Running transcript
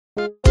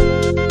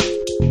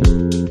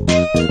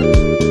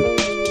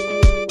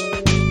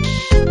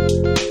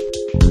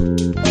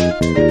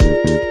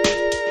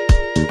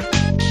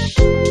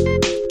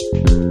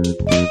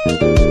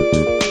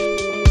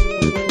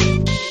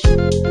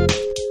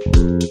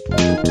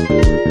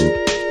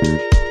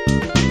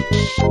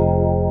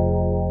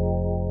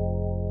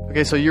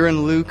Okay, so you're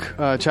in Luke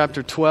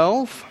chapter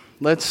 12.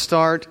 Let's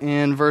start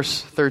in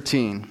verse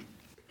 13.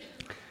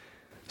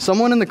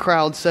 Someone in the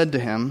crowd said to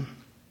him,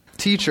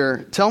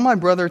 "Teacher, tell my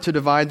brother to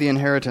divide the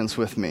inheritance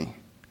with me."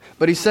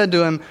 But he said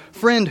to him,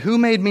 "Friend, who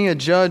made me a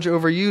judge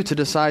over you to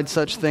decide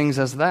such things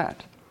as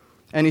that?"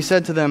 And he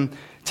said to them,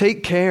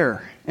 "Take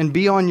care and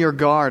be on your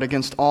guard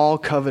against all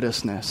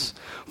covetousness,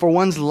 for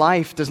one's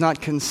life does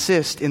not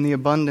consist in the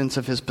abundance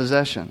of his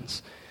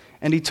possessions."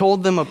 And he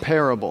told them a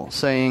parable,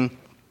 saying,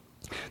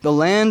 "The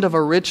land of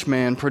a rich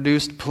man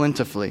produced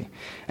plentifully.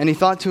 And he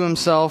thought to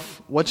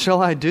himself, 'What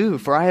shall I do?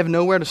 For I have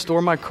nowhere to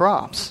store my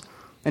crops.'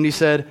 And he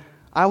said,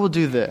 'I will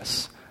do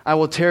this. I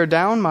will tear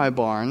down my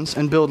barns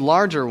and build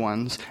larger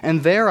ones,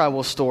 and there I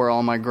will store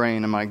all my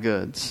grain and my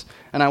goods.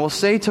 And I will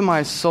say to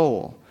my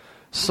soul,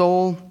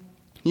 Soul,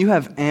 you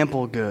have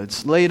ample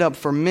goods laid up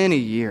for many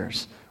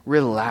years.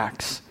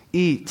 Relax,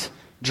 eat,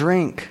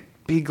 drink,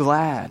 be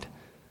glad.'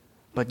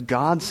 But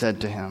God said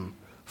to him,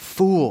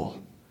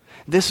 'Fool,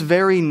 this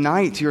very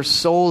night your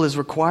soul is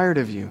required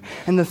of you,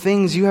 and the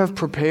things you have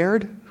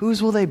prepared,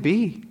 whose will they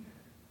be?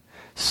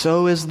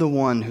 So is the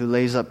one who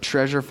lays up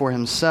treasure for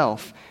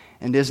himself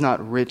and is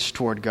not rich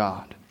toward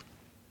God.'"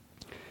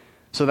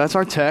 So that's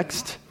our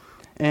text,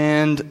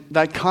 and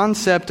that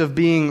concept of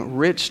being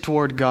rich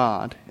toward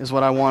God is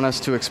what I want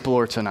us to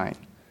explore tonight.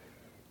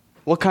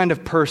 What kind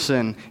of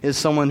person is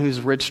someone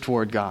who's rich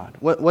toward God?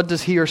 What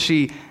does he or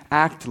she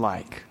act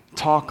like,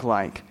 talk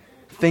like,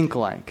 think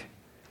like?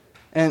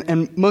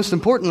 And most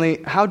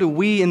importantly, how do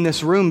we in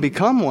this room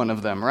become one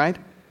of them, right?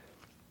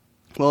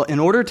 Well, in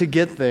order to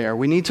get there,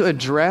 we need to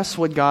address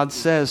what God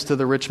says to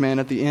the rich man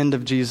at the end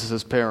of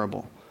Jesus'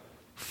 parable.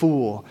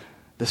 "Fool,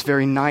 this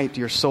very night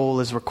your soul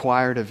is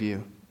required of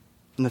you,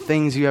 and the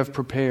things you have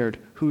prepared,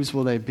 whose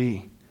will they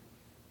be?"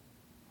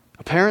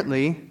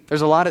 Apparently,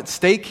 there's a lot at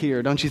stake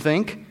here, don't you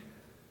think?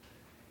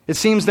 It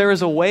seems there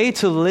is a way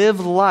to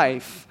live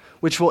life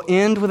which will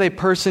end with a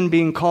person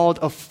being called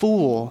a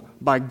fool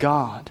by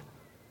God.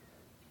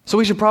 So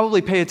we should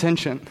probably pay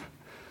attention.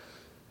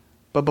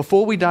 But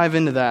before we dive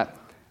into that,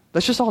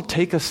 let's just all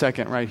take a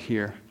second right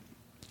here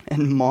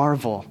and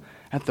marvel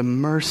at the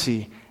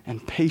mercy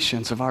and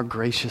patience of our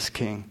gracious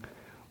King.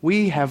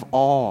 We have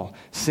all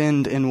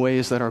sinned in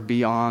ways that are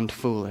beyond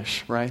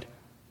foolish, right?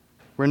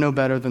 We're no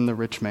better than the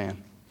rich man.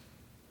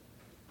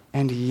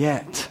 And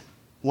yet,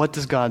 what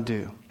does God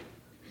do?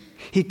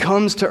 He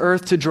comes to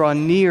earth to draw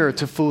near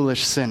to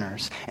foolish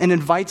sinners and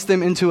invites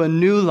them into a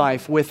new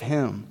life with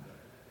him.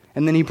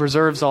 And then he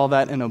preserves all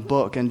that in a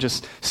book and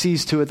just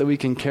sees to it that we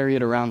can carry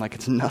it around like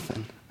it's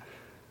nothing.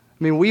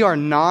 I mean, we are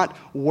not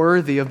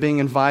worthy of being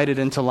invited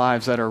into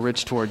lives that are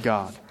rich toward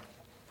God.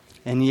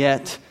 And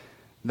yet,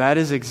 that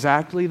is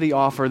exactly the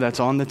offer that's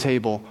on the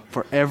table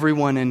for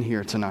everyone in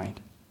here tonight.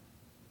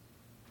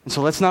 And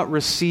so let's not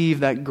receive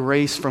that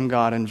grace from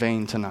God in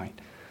vain tonight.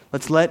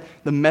 Let's let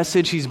the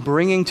message he's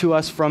bringing to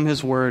us from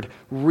his word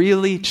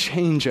really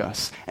change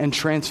us and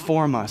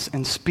transform us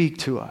and speak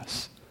to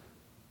us.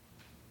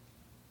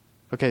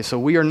 Okay, so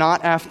we are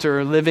not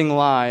after living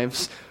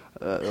lives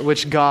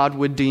which God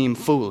would deem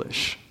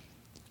foolish.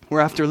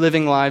 We're after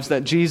living lives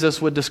that Jesus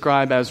would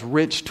describe as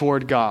rich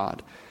toward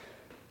God.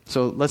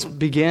 So let's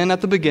begin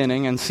at the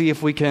beginning and see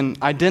if we can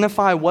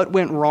identify what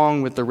went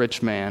wrong with the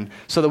rich man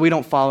so that we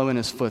don't follow in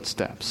his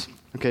footsteps.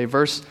 Okay,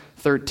 verse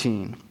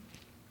 13.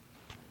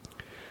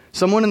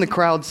 Someone in the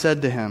crowd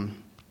said to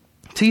him,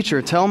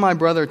 "Teacher, tell my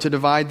brother to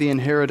divide the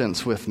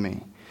inheritance with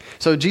me."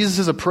 So Jesus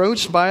is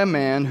approached by a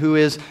man who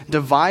is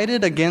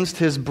divided against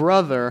his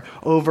brother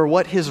over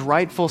what his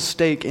rightful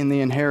stake in the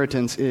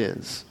inheritance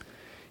is.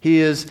 He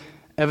is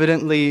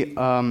evidently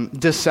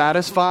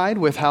dissatisfied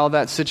with how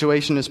that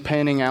situation is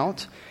panning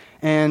out.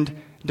 And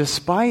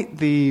despite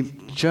the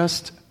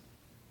just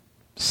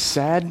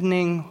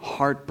saddening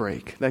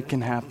heartbreak that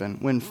can happen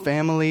when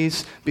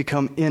families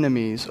become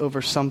enemies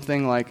over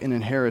something like an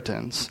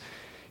inheritance,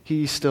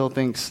 he still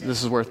thinks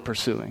this is worth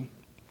pursuing.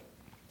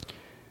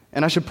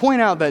 And I should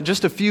point out that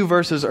just a few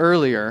verses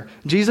earlier,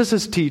 Jesus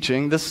is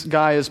teaching. This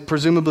guy is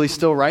presumably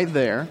still right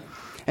there.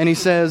 And he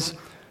says,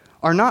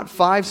 "Are not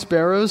 5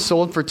 sparrows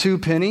sold for 2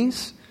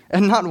 pennies?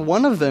 And not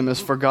one of them is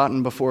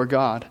forgotten before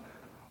God.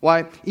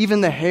 Why, even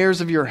the hairs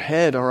of your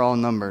head are all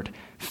numbered.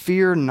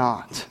 Fear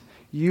not.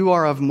 You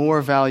are of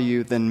more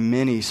value than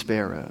many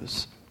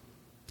sparrows."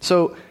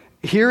 So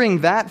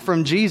hearing that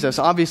from Jesus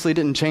obviously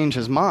didn't change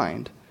his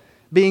mind.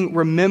 Being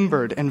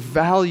remembered and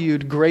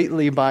valued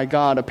greatly by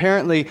God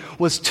apparently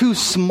was too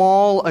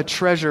small a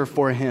treasure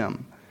for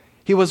him.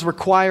 He was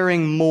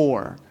requiring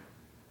more.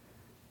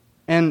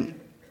 And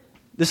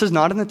this is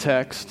not in the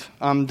text.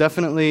 I'm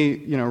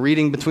definitely,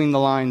 reading between the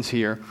lines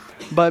here.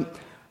 But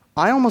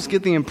I almost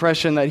get the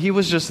impression that he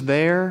was just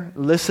there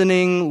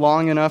listening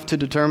long enough to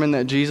determine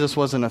that Jesus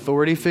was an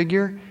authority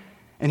figure,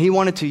 and he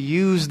wanted to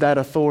use that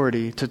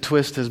authority to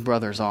twist his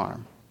brother's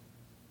arm.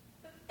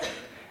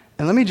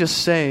 And let me just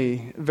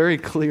say very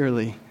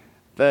clearly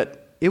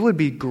that it would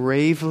be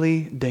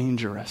gravely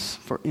dangerous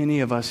for any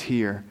of us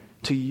here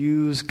to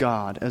use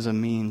God as a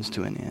means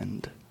to an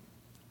end.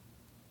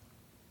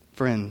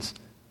 Friends,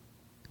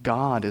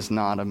 God is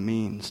not a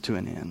means to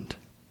an end.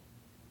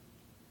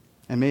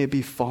 And may it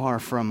be far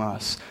from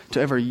us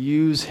to ever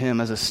use him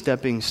as a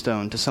stepping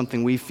stone to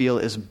something we feel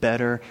is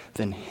better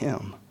than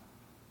him.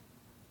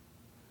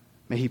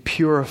 May he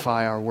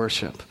purify our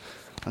worship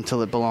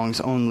until it belongs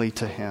only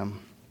to him.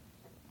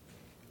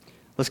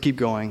 Let's keep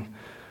going.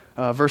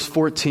 Verse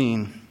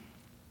 14.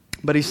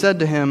 But he said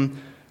to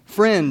him,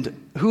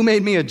 "Friend, who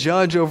made me a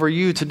judge over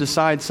you to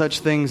decide such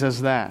things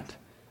as that?"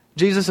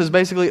 Jesus is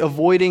basically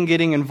avoiding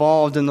getting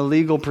involved in the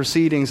legal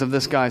proceedings of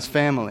this guy's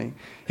family.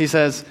 He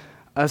says,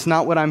 that's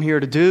not what I'm here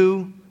to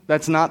do.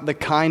 That's not the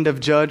kind of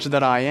judge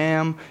that I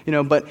am.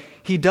 But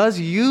he does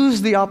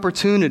use the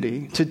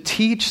opportunity to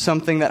teach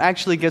something that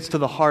actually gets to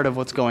the heart of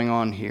what's going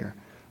on here.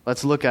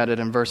 Let's look at it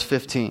in verse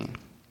 15.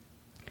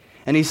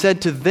 And he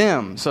said to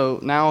them, so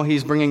now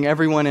he's bringing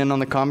everyone in on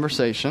the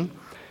conversation,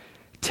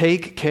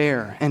 "Take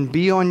care and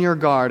be on your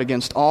guard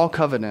against all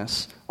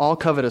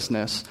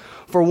covetousness,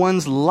 for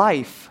one's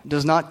life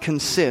does not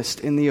consist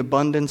in the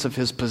abundance of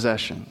his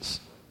possessions."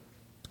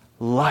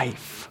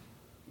 Life.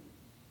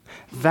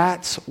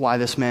 That's why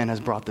this man has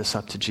brought this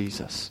up to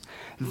Jesus.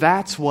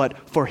 That's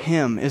what, for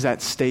him, is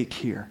at stake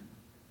here.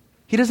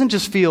 He doesn't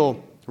just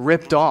feel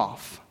ripped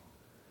off.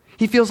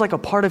 He feels like a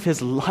part of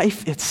his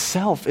life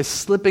itself is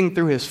slipping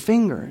through his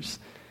fingers.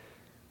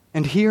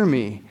 And hear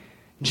me,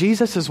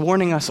 Jesus is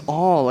warning us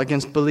all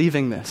against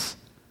believing this.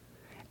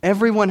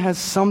 Everyone has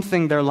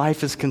something their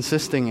life is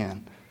consisting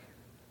in.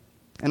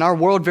 And our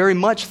world very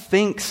much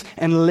thinks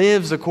and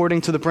lives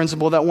according to the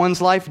principle that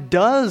one's life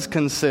does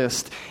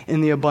consist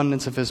in the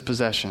abundance of his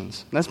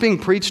possessions. And that's being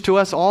preached to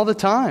us all the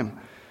time.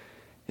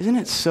 Isn't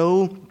it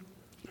so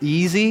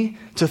easy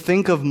to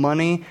think of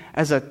money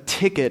as a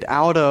ticket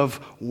out of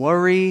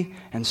worry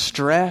and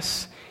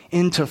stress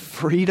into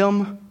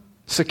freedom,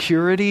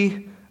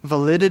 security,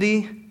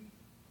 validity?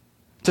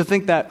 To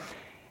think that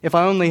if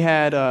I only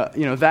had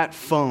that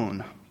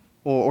phone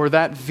or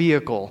that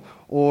vehicle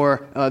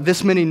or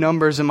this many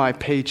numbers in my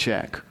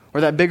paycheck, or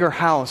that bigger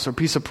house or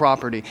piece of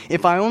property,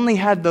 if I only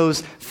had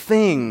those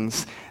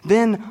things,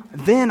 then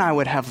I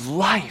would have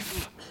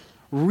life,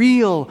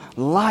 real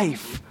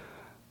life.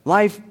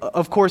 Life,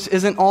 of course,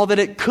 isn't all that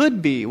it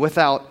could be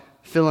without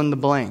fill in the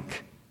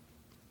blank.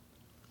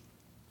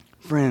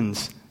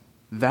 Friends,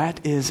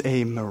 that is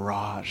a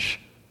mirage.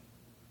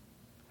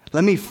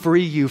 Let me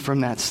free you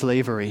from that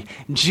slavery.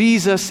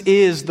 Jesus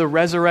is the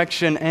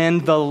resurrection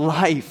and the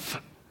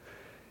life.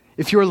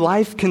 If your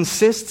life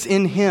consists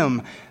in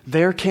him,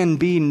 there can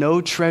be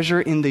no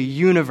treasure in the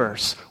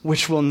universe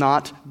which will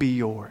not be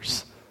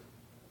yours.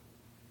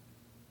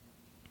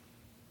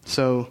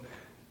 So,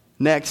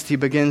 next he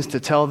begins to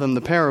tell them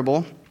the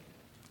parable.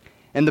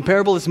 And the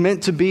parable is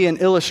meant to be an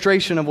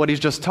illustration of what he's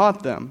just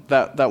taught them,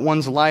 that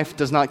one's life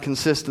does not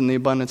consist in the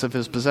abundance of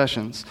his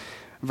possessions.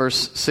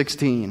 Verse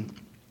 16.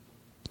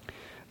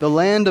 The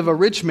land of a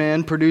rich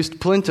man produced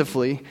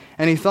plentifully,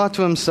 and he thought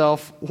to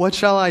himself, "What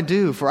shall I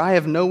do? For I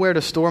have nowhere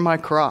to store my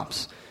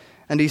crops."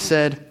 And he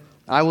said,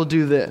 "I will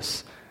do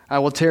this. I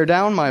will tear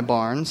down my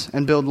barns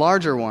and build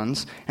larger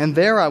ones, and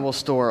there I will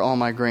store all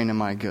my grain and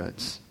my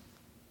goods."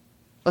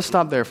 Let's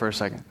stop there for a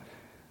second.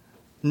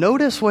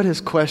 Notice what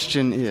his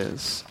question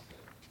is.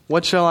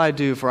 What shall I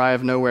do, for I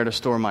have nowhere to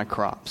store my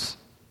crops?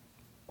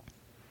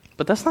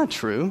 But that's not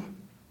true,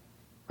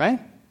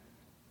 right?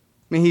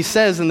 I mean, he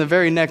says in the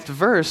very next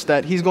verse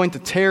that he's going to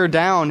tear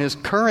down his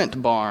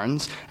current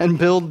barns and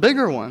build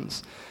bigger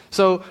ones.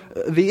 So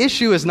the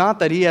issue is not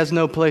that he has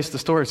no place to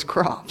store his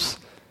crops.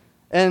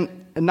 And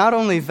not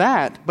only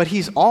that, but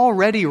he's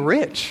already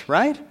rich,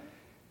 right?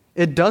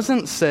 It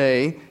doesn't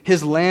say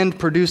his land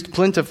produced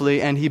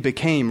plentifully and he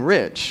became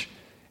rich.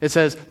 It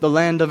says the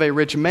land of a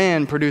rich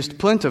man produced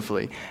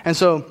plentifully. And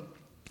so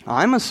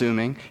I'm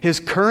assuming his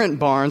current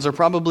barns are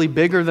probably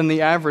bigger than the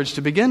average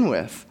to begin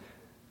with.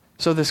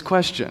 So this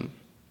question,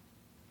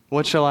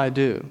 what shall I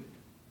do,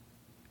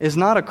 is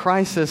not a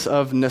crisis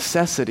of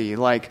necessity,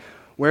 like,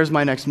 where's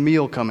my next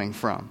meal coming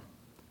from?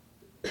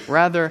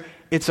 Rather,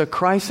 it's a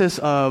crisis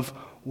of,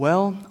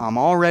 well, I'm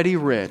already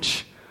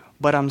rich,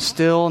 but I'm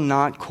still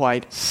not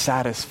quite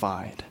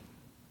satisfied.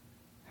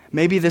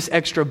 Maybe this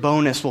extra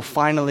bonus will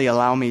finally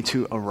allow me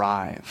to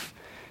arrive.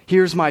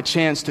 Here's my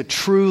chance to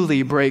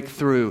truly break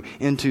through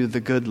into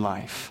the good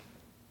life.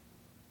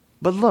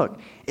 But look,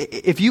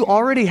 if you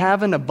already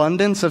have an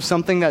abundance of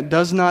something that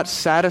does not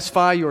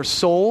satisfy your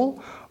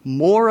soul,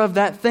 more of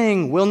that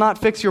thing will not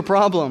fix your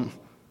problem.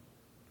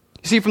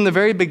 You see, from the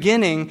very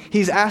beginning,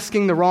 he's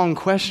asking the wrong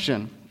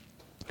question.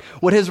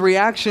 What his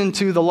reaction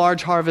to the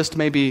large harvest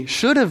maybe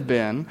should have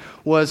been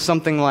was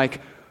something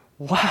like,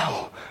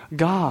 "Wow,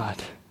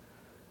 God,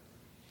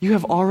 you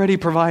have already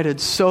provided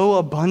so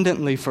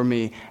abundantly for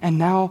me, and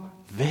now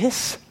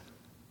this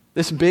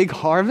big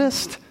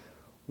harvest?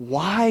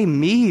 Why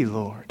me,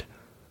 Lord?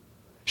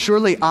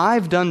 Surely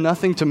I've done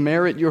nothing to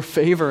merit your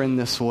favor in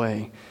this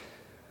way.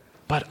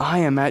 But I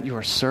am at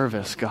your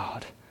service,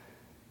 God.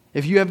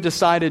 If you have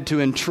decided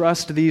to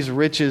entrust these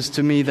riches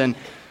to me, then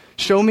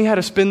Show me how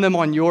to spend them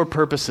on your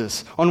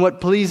purposes, on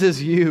what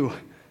pleases you.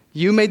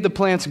 You made the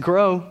plants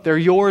grow. They're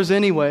yours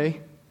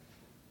anyway.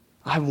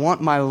 I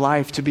want my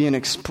life to be an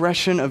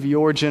expression of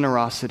your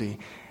generosity.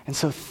 And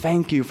so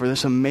thank you for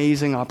this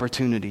amazing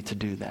opportunity to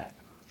do that.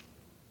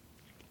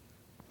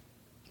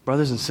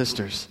 Brothers and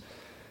sisters,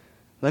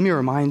 let me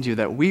remind you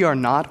that we are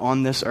not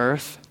on this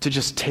earth to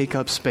just take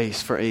up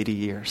space for 80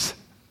 years.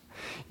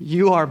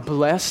 You are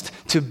blessed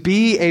to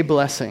be a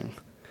blessing.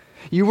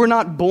 You were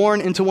not born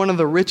into one of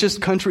the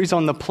richest countries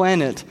on the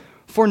planet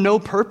for no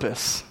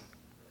purpose.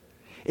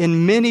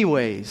 In many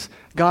ways,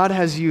 God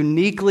has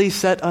uniquely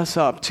set us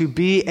up to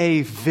be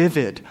a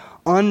vivid,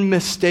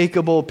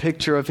 unmistakable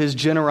picture of His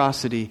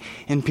generosity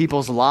in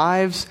people's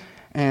lives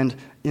and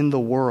in the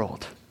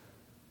world.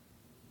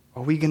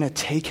 Are we going to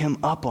take Him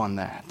up on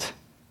that?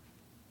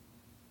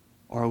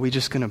 Or are we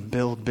just going to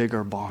build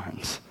bigger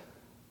barns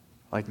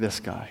like this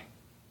guy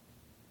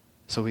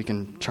so we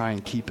can try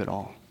and keep it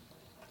all?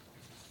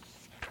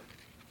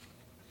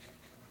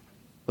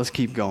 Let's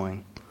keep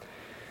going.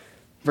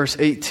 Verse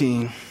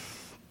 18.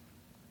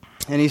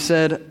 And he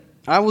said,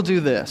 I will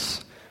do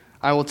this.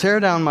 I will tear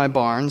down my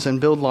barns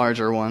and build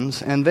larger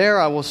ones, and there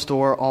I will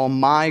store all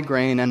my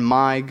grain and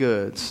my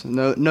goods.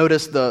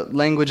 Notice the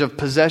language of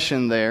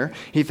possession there.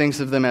 He thinks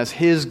of them as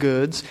his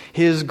goods,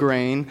 his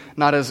grain,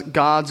 not as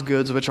God's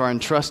goods which are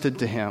entrusted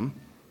to him.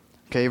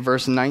 Okay,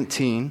 verse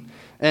 19.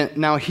 And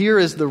now here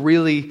is the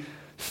really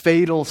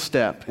fatal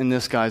step in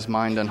this guy's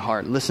mind and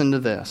heart. Listen to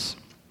this.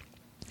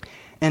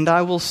 And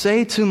I will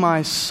say to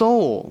my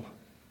soul,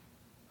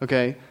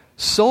 okay,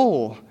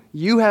 soul,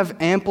 you have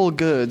ample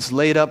goods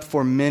laid up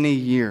for many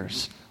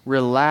years.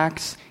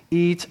 Relax,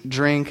 eat,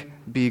 drink,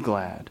 be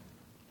glad.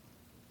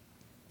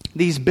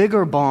 These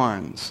bigger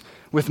barns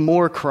with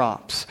more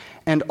crops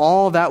and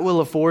all that will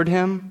afford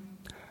him,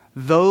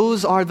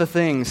 those are the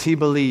things he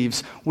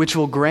believes which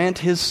will grant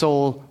his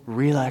soul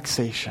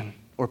relaxation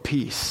or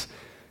peace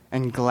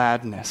and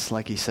gladness,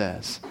 like he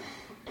says.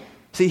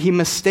 See, he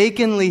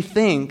mistakenly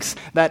thinks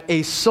that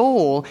a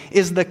soul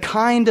is the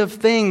kind of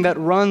thing that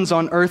runs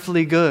on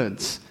earthly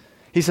goods.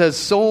 He says,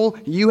 soul,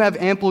 you have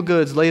ample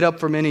goods laid up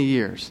for many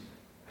years.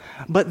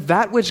 But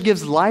that which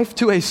gives life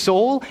to a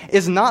soul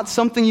is not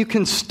something you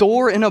can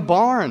store in a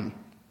barn.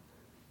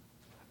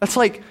 That's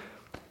like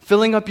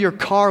filling up your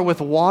car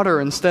with water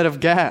instead of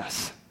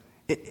gas.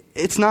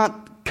 It's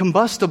not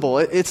combustible.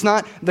 It's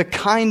not the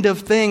kind of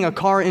thing a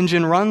car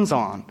engine runs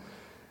on.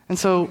 And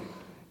so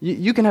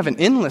you can have an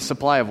endless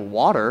supply of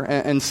water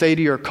and say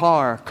to your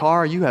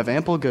car, you have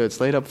ample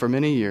goods laid up for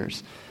many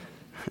years.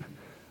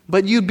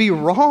 But you'd be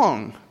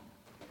wrong,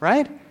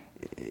 right?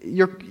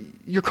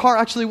 Your car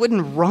actually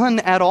wouldn't run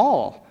at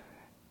all.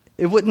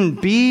 It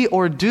wouldn't be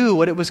or do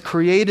what it was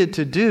created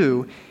to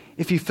do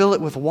if you fill it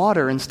with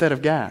water instead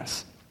of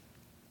gas.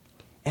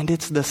 And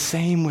it's the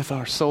same with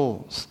our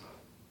souls.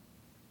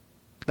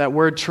 That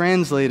word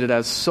translated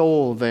as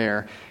soul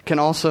there can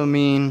also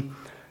mean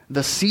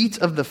the seat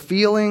of the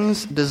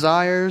feelings,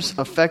 desires,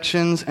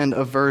 affections, and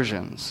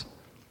aversions.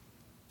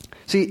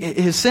 See,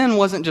 his sin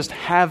wasn't just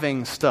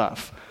having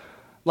stuff.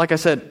 Like I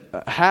said,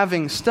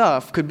 having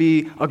stuff could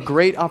be a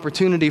great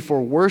opportunity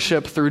for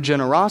worship through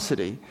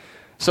generosity.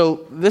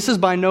 So this is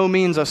by no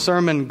means a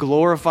sermon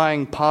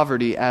glorifying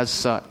poverty as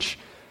such.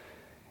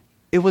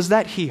 It was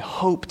that he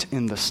hoped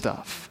in the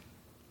stuff.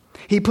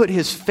 He put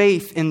his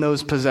faith in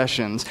those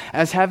possessions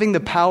as having the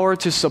power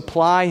to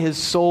supply his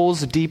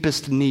soul's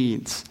deepest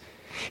needs.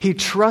 He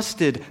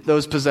trusted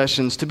those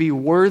possessions to be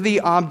worthy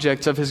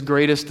objects of his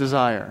greatest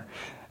desire,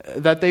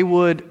 that they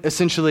would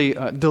essentially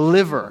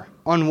deliver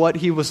on what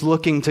he was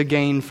looking to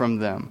gain from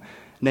them,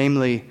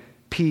 namely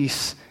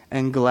peace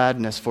and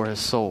gladness for his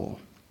soul.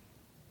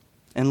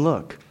 And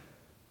look,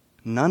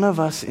 none of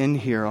us in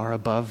here are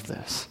above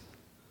this.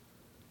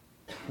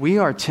 We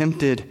are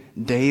tempted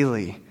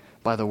daily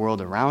by the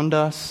world around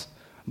us,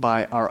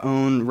 by our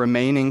own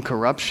remaining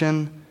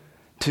corruption,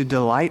 to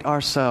delight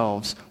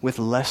ourselves with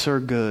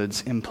lesser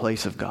goods in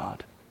place of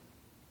God.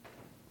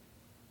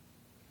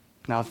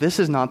 Now, if this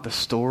is not the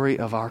story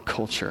of our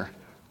culture,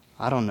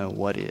 I don't know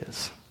what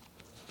is.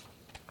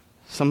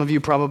 Some of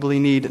you probably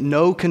need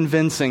no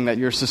convincing that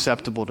you're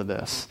susceptible to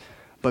this.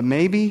 But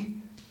maybe,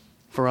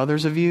 for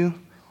others of you,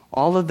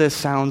 all of this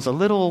sounds a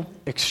little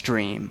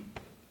extreme.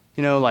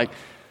 You know, like,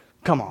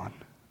 come on.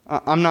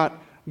 I'm not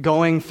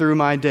going through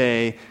my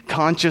day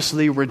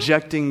consciously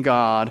rejecting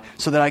God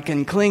so that I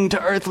can cling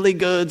to earthly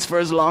goods for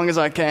as long as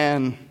I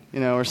can,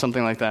 or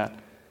something like that.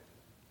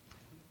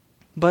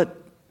 But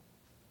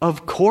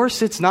of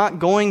course it's not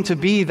going to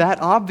be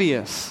that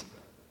obvious.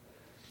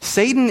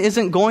 Satan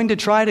isn't going to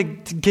try to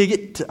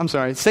get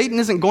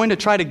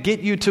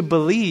you to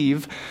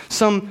believe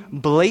some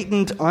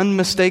blatant,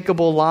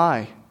 unmistakable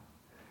lie.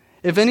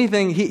 If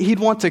anything, he'd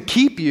want to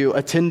keep you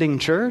attending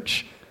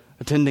church,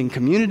 attending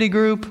community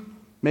group,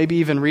 maybe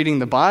even reading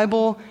the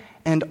Bible,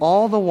 and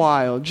all the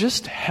while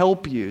just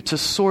help you to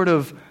sort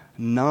of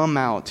numb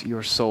out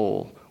your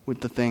soul with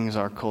the things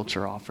our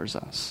culture offers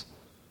us.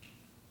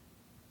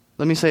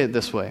 Let me say it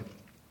this way.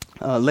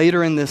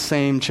 Later in this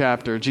same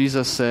chapter,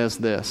 Jesus says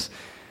this,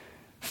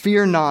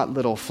 Fear not,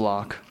 little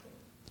flock,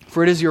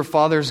 for it is your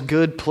Father's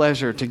good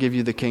pleasure to give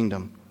you the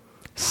kingdom.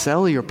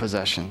 Sell your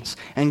possessions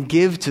and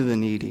give to the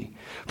needy.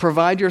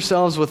 Provide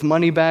yourselves with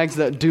money bags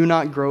that do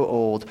not grow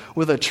old,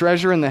 with a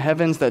treasure in the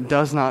heavens that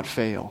does not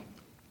fail.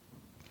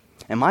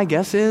 And my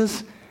guess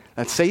is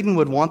that Satan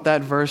would want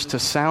that verse to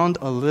sound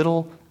a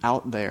little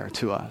out there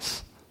to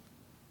us.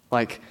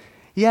 Like,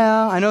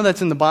 yeah, I know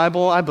that's in the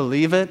Bible, I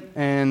believe it,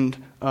 and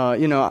I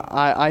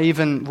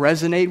even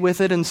resonate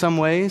with it in some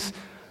ways,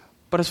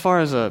 but as far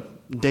as a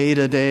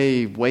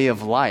day-to-day way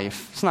of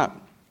life, it's not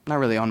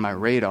really on my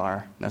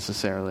radar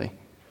necessarily.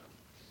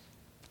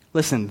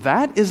 Listen,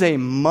 that is a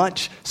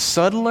much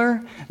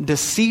subtler,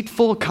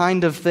 deceitful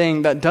kind of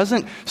thing that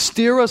doesn't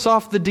steer us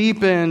off the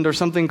deep end or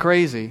something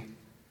crazy.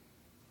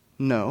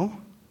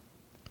 No,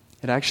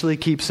 it actually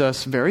keeps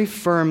us very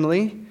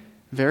firmly,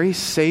 very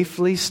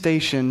safely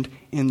stationed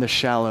in the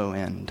shallow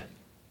end.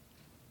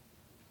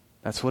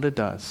 That's what it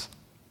does.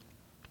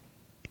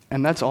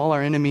 And that's all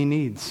our enemy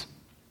needs.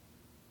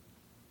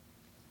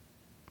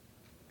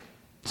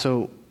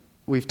 So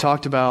we've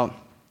talked about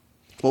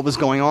what was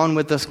going on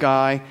with this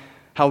guy,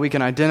 how we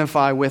can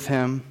identify with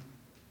him.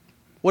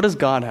 What does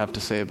God have to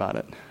say about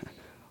it?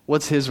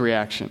 What's his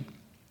reaction?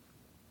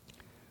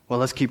 Well,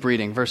 let's keep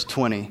reading. Verse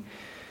 20.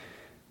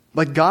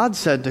 But God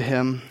said to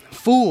him,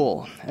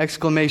 "Fool!" !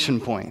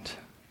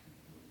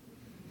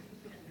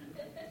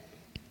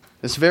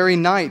 This very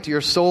night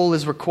your soul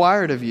is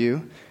required of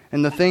you,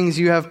 and the things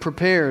you have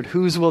prepared,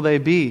 whose will they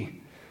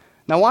be?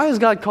 Now, why is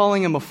God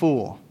calling him a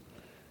fool?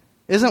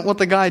 Isn't what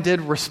the guy did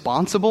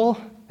responsible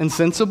and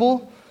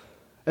sensible?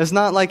 It's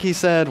not like he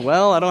said,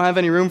 well, I don't have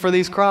any room for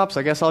these crops,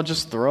 I guess I'll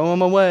just throw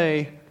them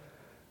away.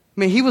 I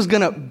mean, he was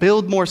going to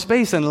build more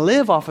space and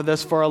live off of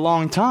this for a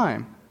long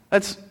time.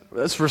 That's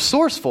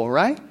resourceful,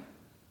 right?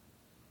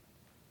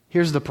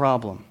 Here's the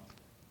problem.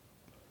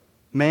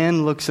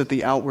 Man looks at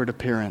the outward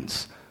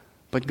appearance,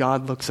 but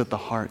God looks at the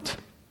heart.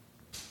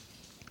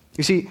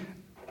 You see,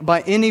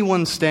 by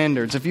anyone's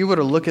standards, if you were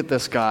to look at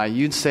this guy,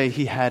 you'd say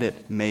he had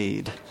it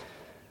made.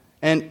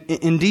 And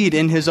indeed,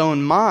 in his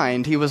own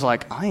mind, he was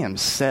like, I am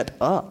set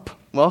up.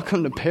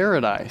 Welcome to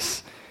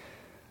paradise.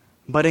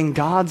 But in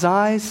God's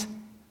eyes,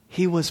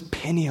 he was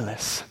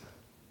penniless.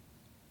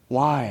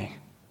 Why?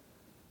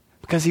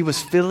 Because he was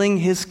filling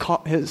his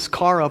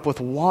car up with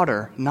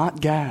water,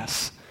 not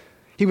gas.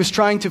 He was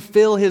trying to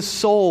fill his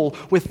soul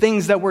with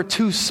things that were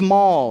too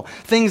small,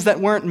 things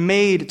that weren't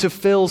made to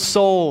fill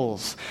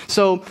souls.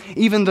 So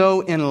even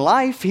though in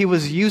life he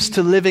was used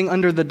to living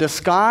under the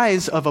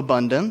disguise of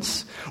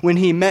abundance, when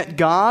he met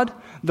God,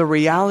 the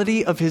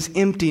reality of his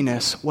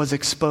emptiness was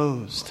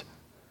exposed.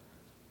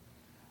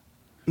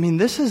 I mean,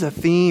 this is a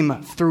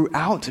theme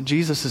throughout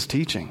Jesus'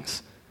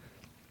 teachings.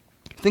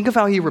 Think of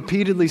how he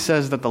repeatedly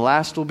says that the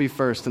last will be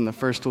first and the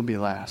first will be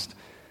last.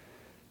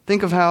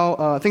 Think of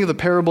the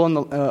parable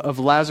of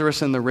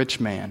Lazarus and the rich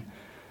man.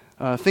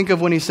 Think of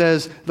when he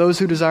says, those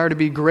who desire to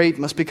be great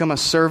must become a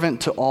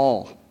servant to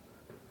all.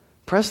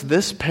 Press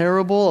this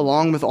parable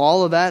along with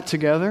all of that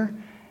together,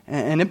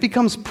 and it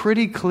becomes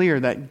pretty clear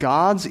that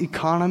God's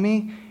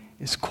economy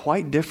is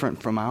quite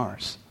different from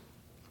ours.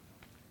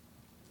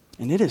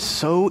 And it is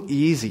so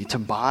easy to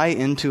buy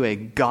into a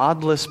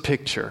godless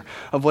picture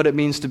of what it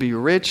means to be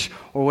rich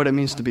or what it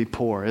means to be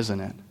poor, isn't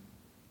it?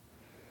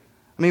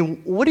 I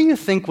mean, what do you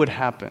think would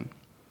happen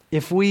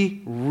if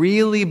we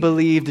really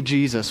believed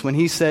Jesus when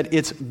he said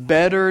it's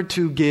better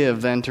to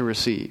give than to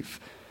receive?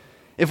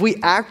 If we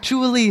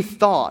actually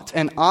thought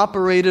and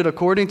operated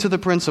according to the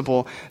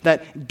principle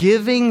that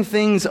giving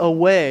things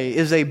away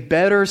is a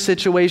better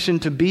situation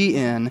to be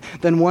in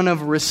than one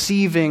of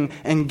receiving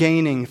and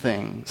gaining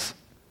things,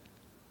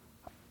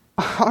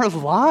 our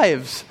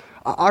lives,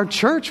 our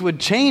church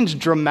would change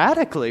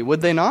dramatically,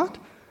 would they not?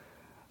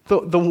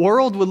 The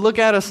world would look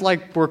at us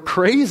like we're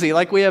crazy,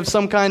 like we have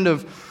some kind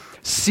of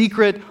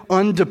secret,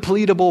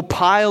 undepletable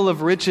pile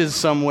of riches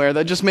somewhere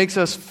that just makes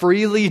us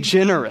freely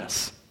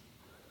generous.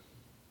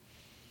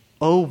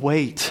 Oh,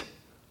 wait.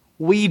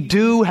 We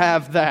do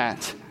have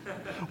that.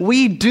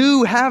 We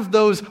do have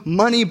those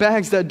money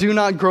bags that do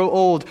not grow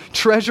old,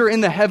 treasure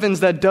in the heavens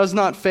that does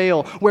not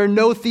fail, where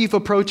no thief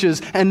approaches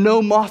and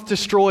no moth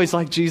destroys,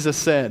 like Jesus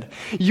said.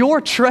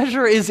 Your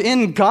treasure is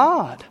in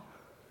God.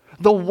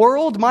 The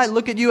world might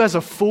look at you as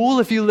a fool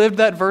if you lived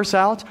that verse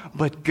out,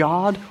 but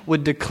God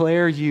would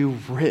declare you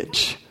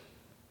rich.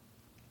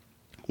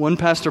 One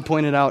pastor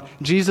pointed out,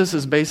 Jesus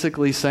is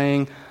basically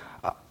saying,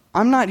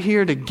 I'm not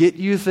here to get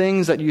you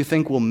things that you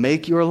think will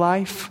make your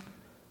life.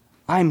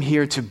 I'm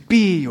here to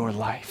be your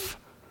life.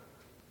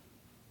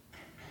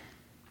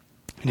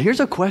 And here's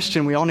a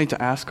question we all need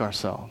to ask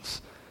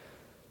ourselves.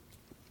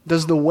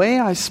 Does the way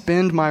I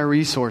spend my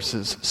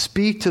resources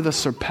speak to the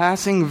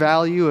surpassing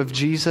value of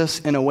Jesus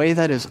in a way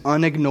that is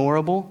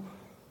unignorable?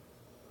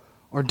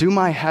 Or do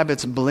my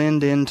habits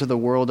blend into the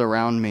world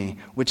around me,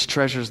 which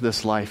treasures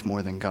this life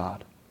more than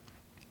God?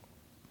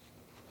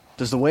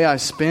 Does the way I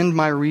spend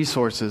my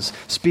resources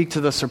speak to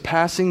the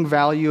surpassing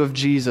value of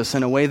Jesus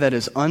in a way that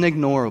is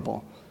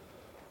unignorable?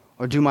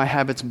 Or do my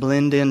habits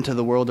blend into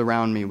the world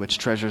around me, which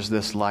treasures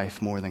this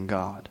life more than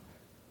God?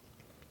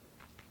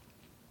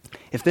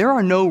 If there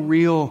are no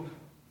real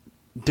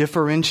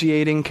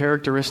differentiating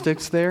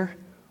characteristics there,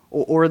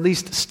 or at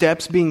least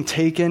steps being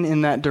taken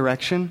in that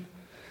direction,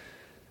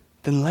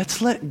 then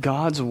let's let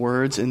God's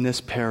words in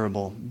this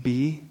parable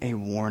be a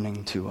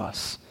warning to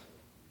us.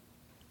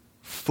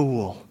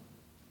 Fool,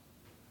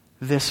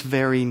 this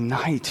very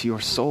night your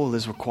soul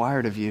is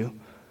required of you,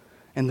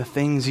 and the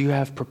things you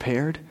have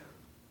prepared,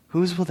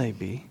 whose will they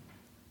be?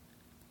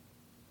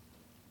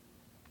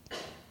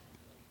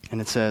 And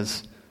it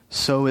says,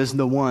 so is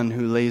the one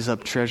who lays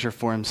up treasure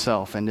for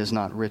himself and is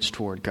not rich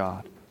toward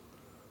God.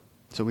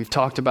 So we've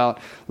talked about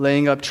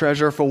laying up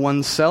treasure for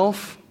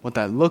oneself, what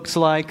that looks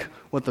like,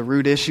 what the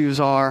root issues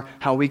are,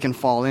 how we can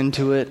fall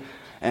into it.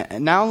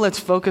 And now let's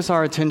focus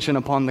our attention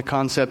upon the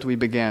concept we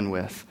began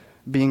with,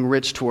 being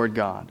rich toward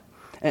God.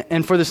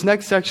 And for this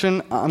next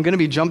section, I'm going to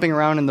be jumping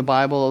around in the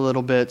Bible a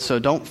little bit, so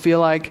don't feel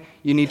like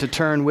you need to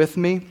turn with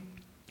me.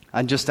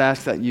 I just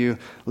ask that you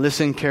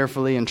listen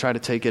carefully and try to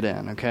take it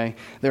in, okay?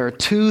 There are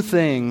two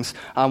things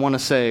I want to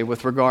say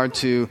with regard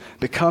to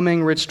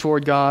becoming rich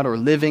toward God or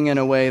living in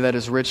a way that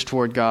is rich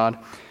toward God.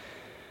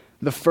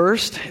 The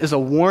first is a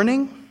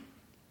warning,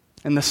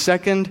 and the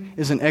second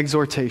is an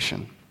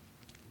exhortation.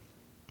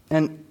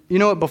 And you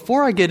know what,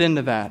 before I get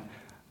into that,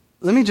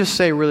 let me just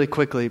say really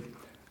quickly,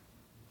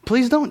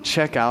 please don't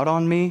check out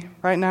on me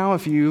right now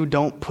if you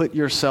don't put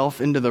yourself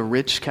into the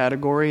rich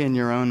category in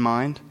your own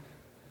mind.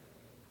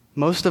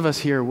 Most of us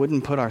here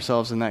wouldn't put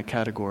ourselves in that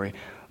category,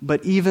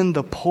 but even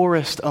the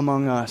poorest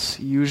among us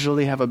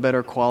usually have a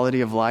better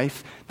quality of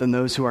life than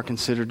those who are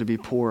considered to be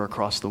poor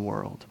across the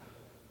world.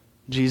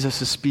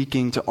 Jesus is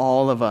speaking to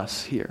all of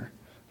us here,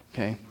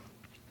 okay?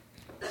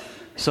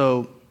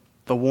 So,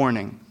 the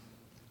warning.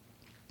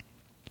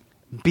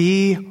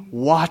 Be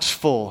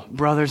watchful,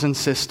 brothers and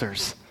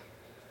sisters.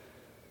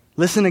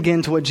 Listen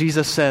again to what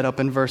Jesus said up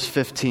in verse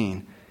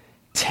 15.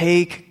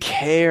 Take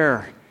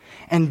care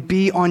and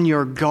be on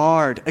your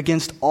guard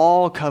against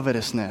all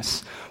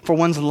covetousness, for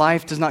one's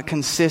life does not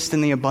consist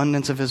in the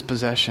abundance of his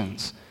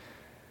possessions.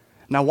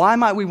 Now, why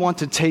might we want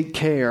to take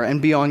care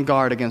and be on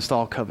guard against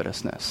all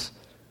covetousness?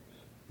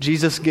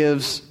 Jesus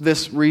gives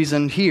this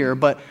reason here,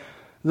 but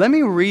let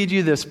me read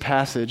you this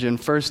passage in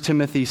 1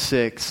 Timothy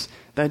 6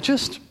 that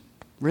just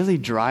really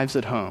drives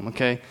it home,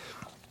 okay?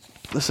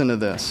 Listen to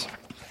this.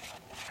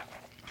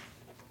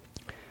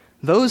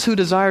 Those who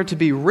desire to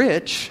be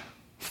rich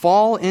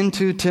fall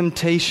into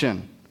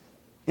temptation,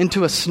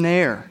 into a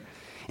snare,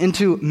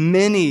 into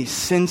many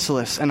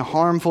senseless and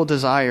harmful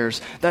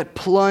desires that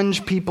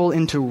plunge people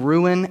into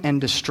ruin and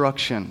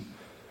destruction.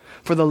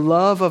 For the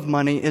love of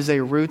money is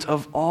a root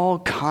of all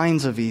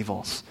kinds of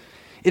evils.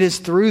 It is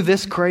through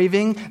this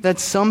craving that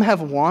some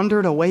have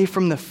wandered away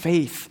from the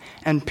faith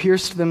and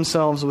pierced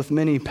themselves with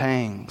many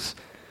pangs.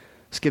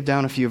 Skip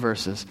down a few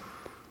verses.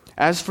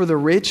 As for the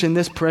rich in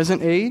this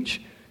present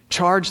age,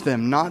 charge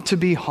them not to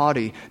be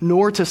haughty,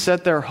 nor to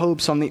set their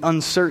hopes on the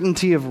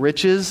uncertainty of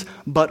riches,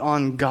 but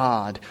on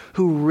God,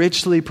 who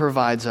richly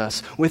provides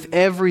us with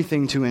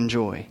everything to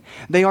enjoy.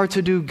 They are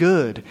to do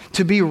good,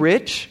 to be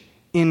rich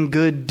in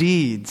good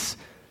deeds,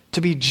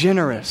 to be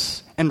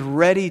generous and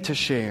ready to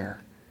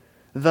share,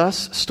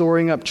 thus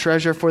storing up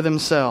treasure for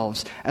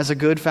themselves as a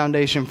good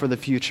foundation for the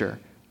future.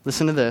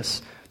 Listen to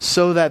this.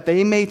 So that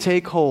they may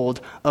take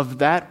hold of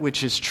that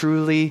which is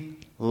truly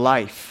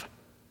life.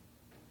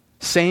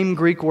 Same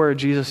Greek word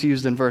Jesus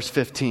used in verse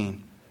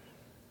 15.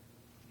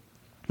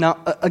 Now,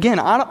 again,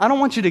 I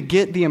don't want you to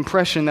get the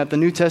impression that the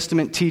New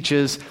Testament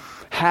teaches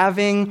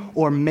having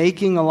or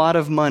making a lot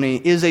of money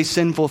is a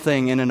sinful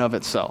thing in and of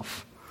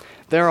itself.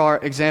 There are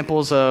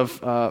examples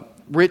of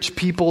rich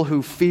people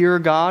who fear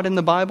God in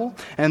the Bible,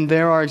 and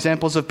there are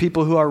examples of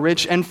people who are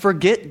rich and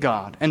forget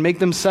God and make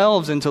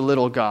themselves into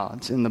little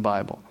gods in the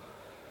Bible.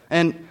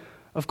 And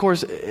of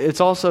course, it's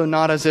also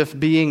not as if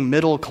being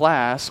middle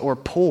class or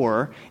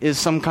poor is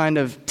some kind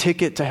of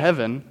ticket to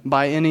heaven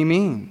by any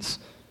means.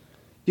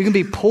 You can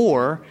be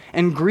poor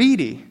and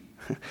greedy.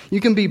 You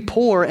can be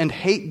poor and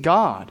hate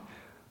God.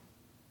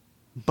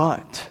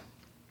 But,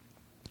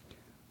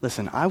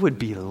 listen, I would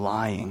be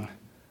lying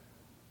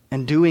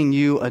and doing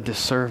you a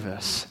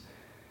disservice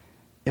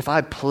if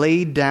I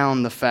played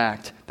down the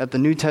fact that the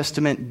New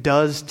Testament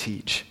does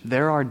teach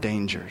there are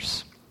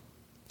dangers.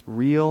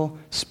 Real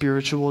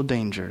spiritual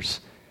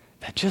dangers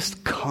that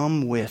just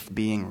come with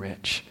being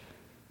rich.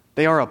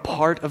 They are a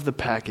part of the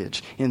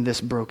package in this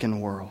broken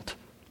world.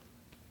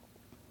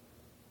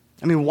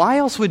 I mean, why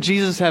else would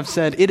Jesus have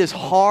said, it is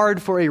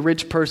hard for a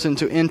rich person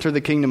to enter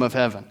the kingdom of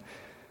heaven?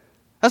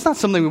 That's not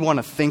something we want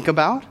to think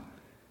about.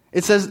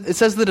 It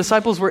says the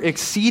disciples were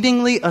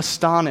exceedingly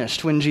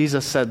astonished when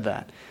Jesus said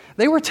that.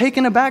 They were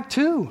taken aback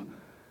too.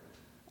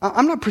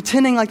 I'm not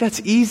pretending like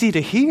that's easy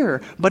to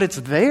hear, but it's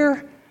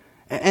there.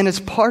 And it's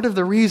part of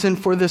the reason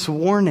for this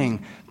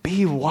warning.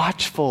 Be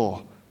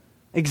watchful.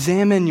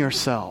 Examine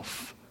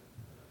yourself.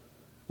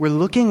 We're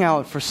looking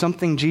out for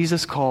something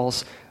Jesus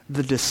calls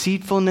the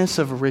deceitfulness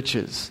of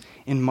riches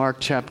in Mark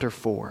chapter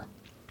 4.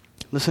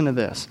 Listen to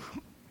this.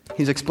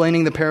 He's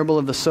explaining the parable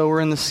of the sower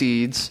and the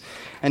seeds,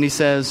 and he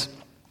says,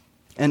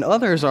 "And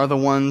others are the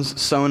ones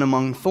sown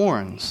among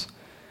thorns.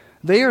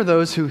 They are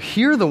those who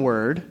hear the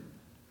word,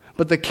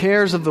 but the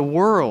cares of the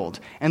world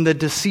and the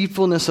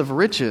deceitfulness of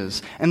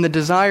riches and the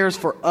desires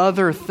for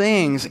other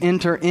things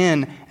enter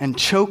in and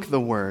choke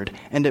the word,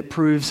 and it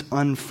proves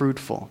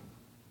unfruitful."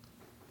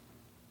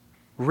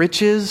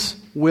 Riches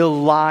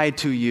will lie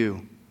to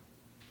you.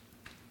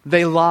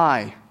 They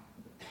lie.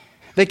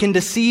 They can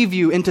deceive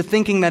you into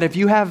thinking that if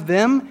you have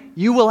them,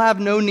 you will have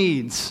no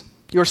needs.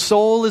 Your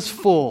soul is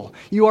full.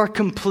 You are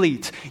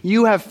complete.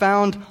 You have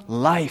found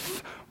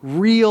life,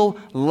 real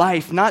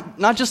life,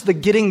 not just the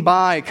getting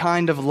by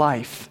kind of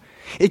life.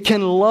 It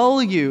can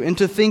lull you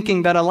into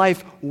thinking that a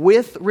life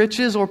with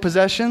riches or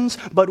possessions,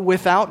 but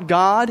without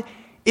God,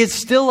 is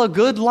still a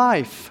good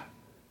life.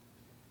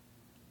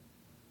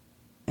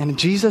 And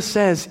Jesus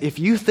says, if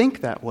you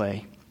think that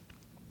way,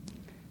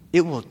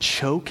 it will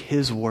choke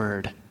His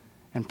word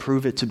and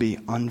prove it to be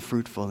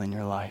unfruitful in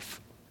your life.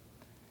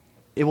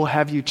 It will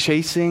have you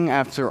chasing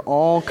after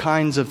all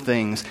kinds of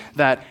things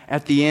that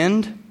at the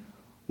end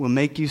will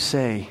make you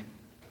say,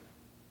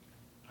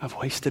 I've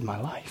wasted my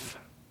life.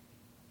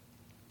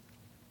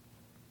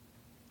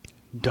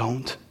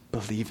 Don't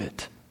believe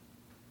it.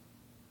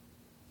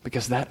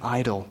 Because that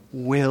idol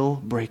will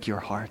break your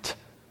heart,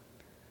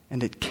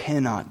 and it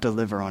cannot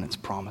deliver on its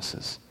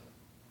promises.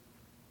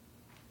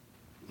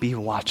 Be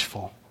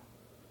watchful.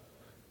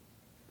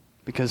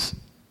 Because,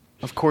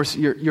 of course,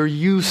 your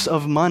use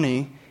of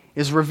money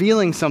is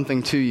revealing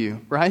something to you,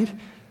 right?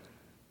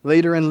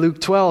 Later in Luke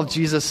 12,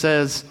 Jesus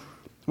says,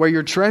 where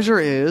your treasure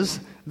is,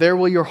 there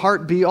will your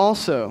heart be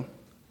also.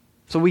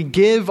 So we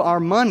give our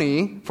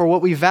money for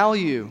what we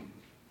value.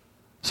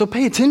 So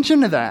pay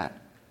attention to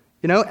that,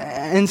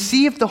 and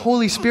see if the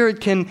Holy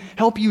Spirit can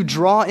help you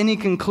draw any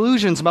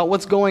conclusions about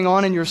what's going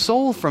on in your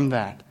soul from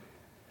that.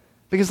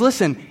 Because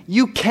listen,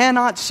 you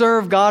cannot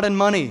serve God and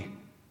money.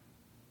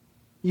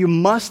 You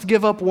must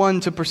give up one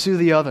to pursue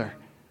the other.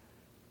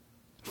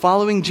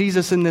 Following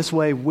Jesus in this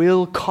way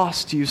will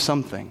cost you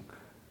something.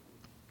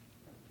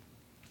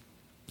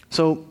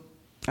 So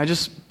I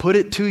just put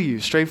it to you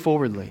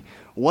straightforwardly.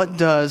 What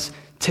does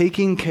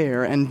taking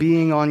care and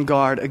being on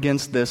guard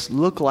against this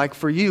look like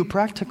for you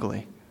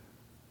practically?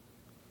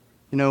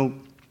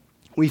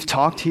 We've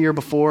talked here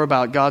before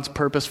about God's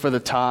purpose for the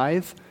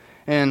tithe.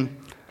 And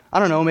I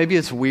don't know, maybe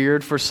it's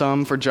weird for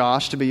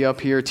Josh to be up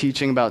here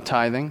teaching about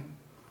tithing.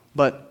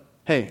 But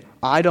hey,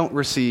 I don't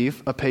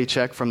receive a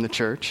paycheck from the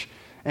church.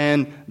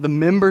 And the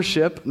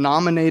membership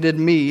nominated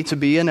me to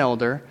be an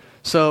elder.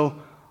 So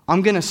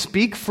I'm going to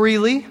speak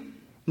freely,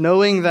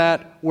 knowing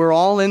that we're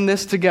all in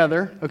this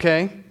together,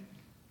 okay?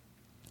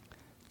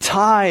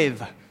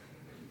 Tithe.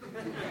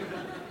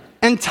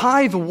 And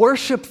tithe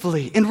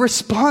worshipfully in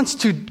response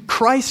to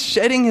Christ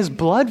shedding His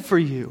blood for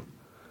you.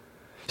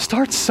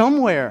 Start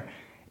somewhere,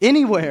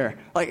 anywhere.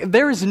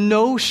 There is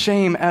no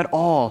shame at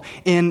all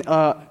in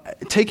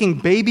taking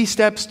baby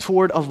steps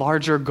toward a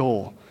larger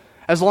goal,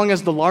 as long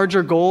as the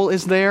larger goal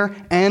is there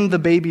and the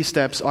baby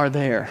steps are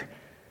there.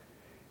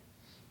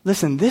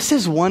 Listen, this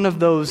is one of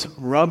those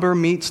rubber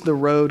meets the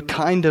road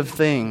kind of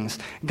things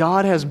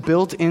God has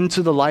built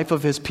into the life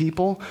of His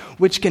people,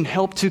 which can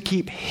help to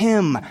keep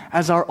Him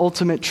as our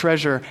ultimate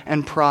treasure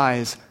and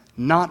prize,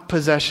 not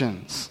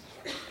possessions.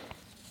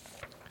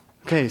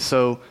 Okay,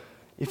 so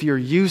if your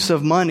use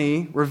of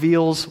money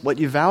reveals what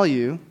you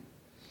value,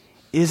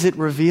 is it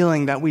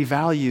revealing that we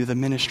value the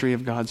ministry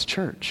of God's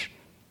church?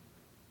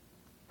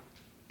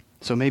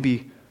 So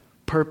maybe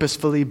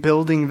purposefully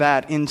building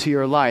that into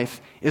your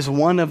life is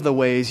one of the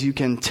ways you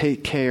can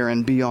take care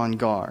and be on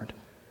guard.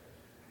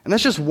 And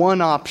that's just one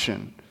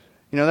option.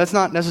 That's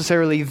not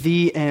necessarily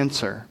the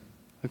answer,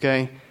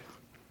 okay?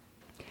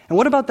 And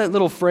what about that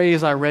little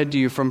phrase I read to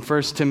you from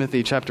 1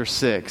 Timothy chapter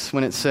 6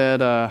 when it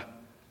said,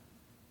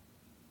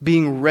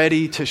 being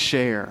ready to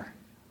share?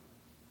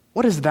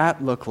 What does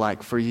that look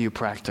like for you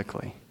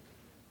practically?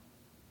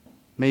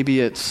 Maybe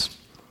it's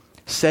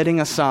setting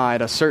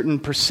aside a certain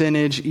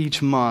percentage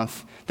each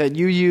month that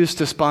you use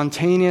to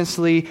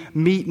spontaneously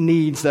meet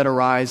needs that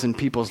arise in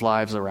people's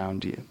lives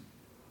around you.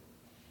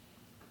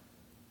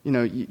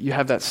 You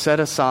have that set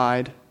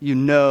aside.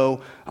 I'm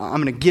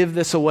going to give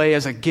this away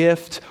as a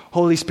gift.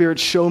 Holy Spirit,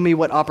 show me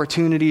what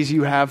opportunities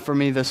you have for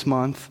me this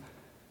month.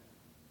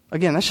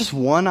 Again, that's just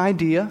one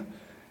idea.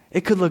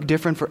 It could look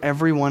different for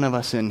every one of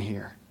us in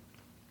here.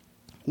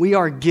 We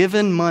are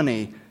given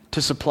money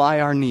to supply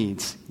our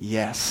needs,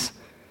 yes.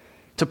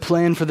 To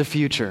plan for the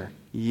future,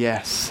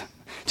 yes.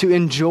 To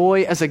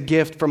enjoy as a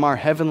gift from our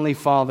Heavenly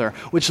Father,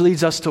 which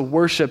leads us to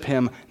worship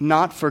Him,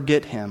 not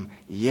forget Him,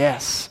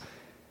 yes.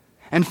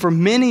 And for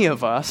many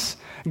of us,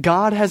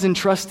 God has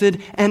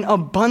entrusted an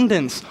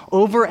abundance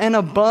over and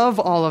above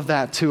all of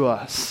that to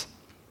us.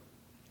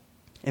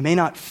 It may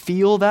not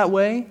feel that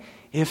way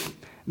if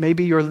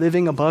maybe you're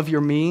living above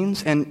your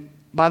means. And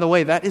by the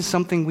way, that is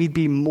something we'd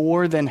be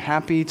more than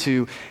happy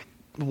to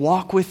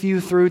walk with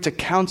you through, to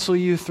counsel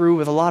you through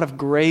with a lot of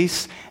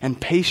grace and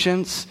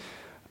patience.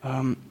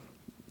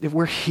 If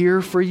we're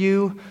here for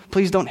you,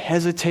 please don't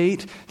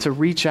hesitate to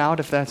reach out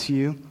if that's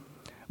you.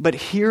 But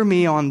hear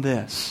me on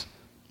this.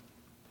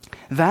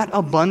 That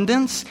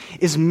abundance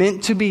is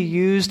meant to be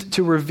used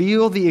to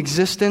reveal the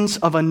existence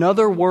of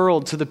another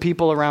world to the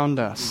people around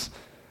us.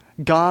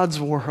 God's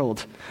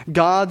world,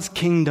 God's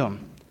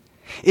kingdom.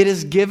 It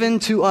is given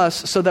to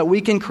us so that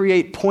we can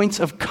create points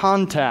of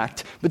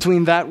contact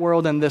between that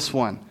world and this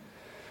one.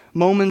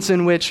 Moments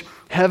in which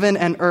heaven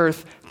and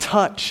earth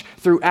touch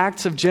through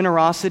acts of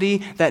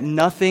generosity that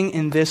nothing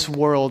in this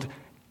world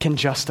can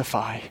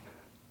justify.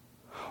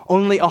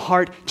 Only a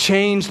heart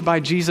changed by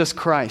Jesus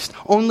Christ,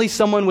 only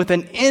someone with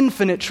an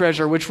infinite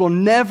treasure which will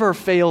never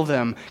fail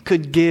them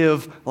could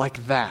give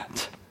like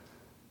that.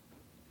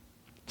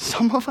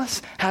 Some of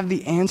us have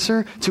the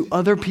answer to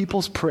other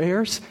people's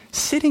prayers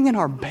sitting in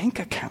our bank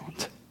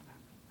account.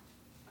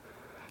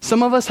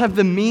 Some of us have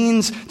the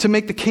means to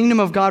make the kingdom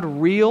of God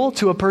real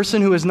to a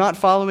person who is not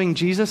following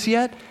Jesus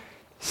yet,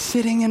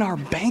 sitting in our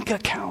bank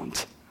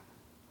account.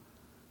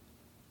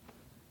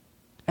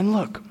 And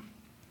look,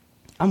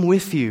 I'm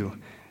with you.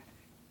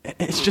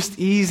 It's just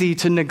easy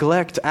to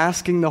neglect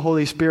asking the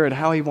Holy Spirit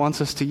how He wants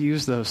us to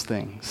use those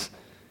things.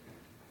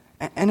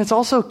 And it's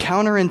also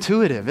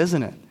counterintuitive,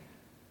 isn't it?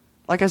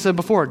 Like I said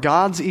before,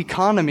 God's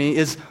economy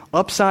is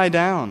upside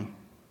down,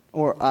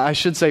 or I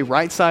should say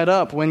right side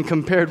up when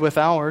compared with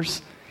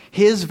ours.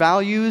 His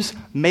values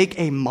make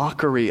a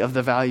mockery of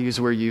the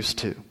values we're used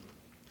to.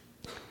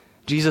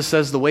 Jesus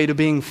says the way to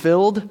being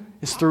filled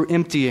is through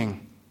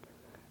emptying.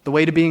 The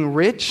way to being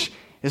rich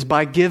is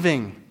by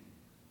giving.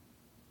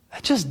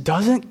 That just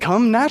doesn't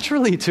come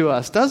naturally to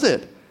us, does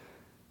it?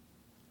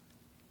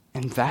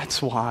 And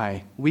that's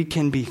why we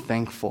can be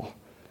thankful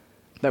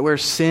that where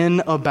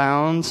sin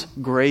abounds,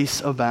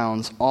 grace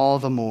abounds all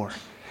the more.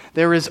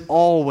 There is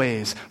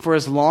always, for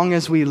as long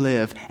as we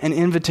live, an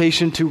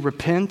invitation to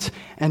repent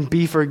and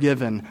be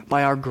forgiven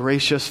by our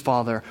gracious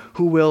Father,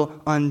 who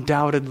will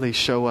undoubtedly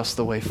show us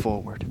the way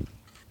forward.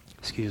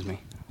 Excuse me.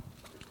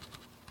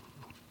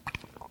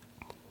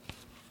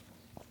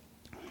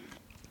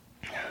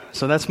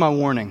 So that's my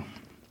warning.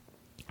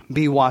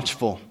 Be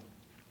watchful.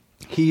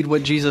 Heed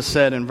what Jesus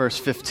said in verse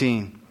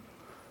 15.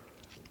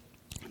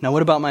 Now,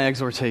 what about my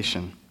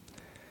exhortation?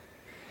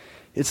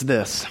 It's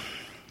this.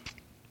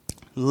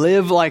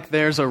 Live like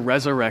there's a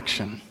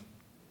resurrection.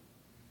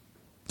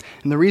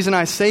 And the reason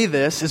I say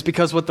this is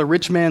because what the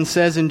rich man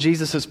says in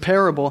Jesus'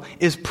 parable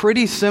is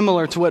pretty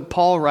similar to what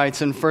Paul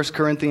writes in 1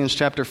 Corinthians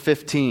chapter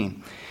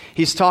 15.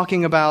 He's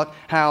talking about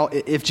how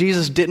if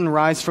Jesus didn't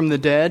rise from the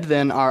dead,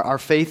 then our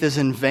faith is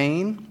in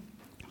vain.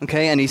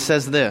 Okay, and he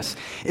says this,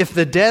 if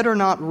the dead are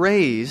not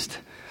raised,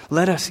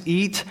 let us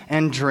eat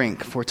and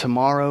drink, for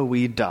tomorrow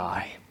we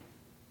die.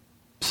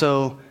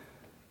 So,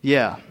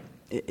 yeah,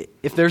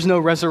 if there's no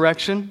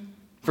resurrection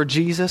for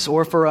Jesus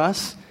or for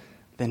us,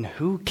 then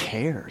who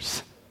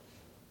cares?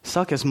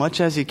 Suck as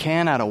much as you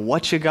can out of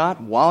what you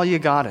got while you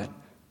got it.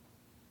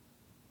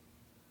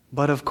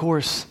 But of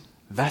course,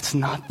 that's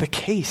not the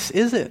case,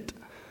 is it?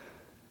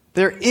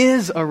 There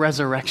is a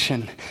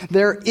resurrection.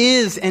 There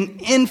is an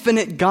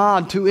infinite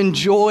God to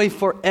enjoy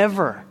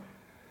forever.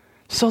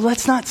 So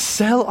let's not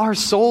sell our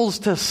souls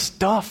to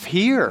stuff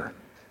here.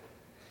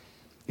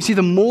 You see,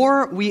 the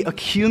more we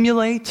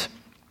accumulate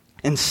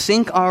and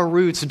sink our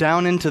roots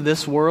down into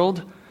this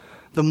world,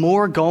 the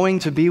more going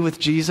to be with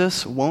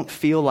Jesus won't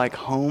feel like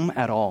home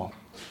at all.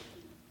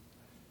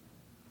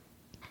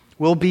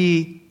 We'll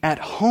be at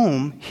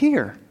home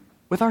here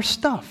with our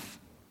stuff.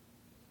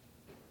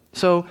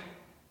 So,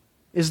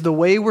 is the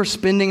way we're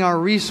spending our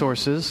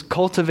resources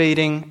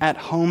cultivating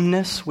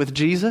at-homeness with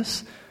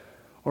Jesus,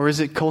 or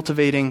is it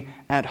cultivating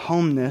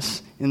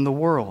at-homeness in the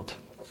world?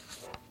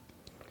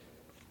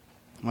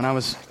 When I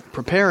was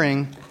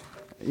preparing,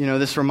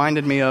 this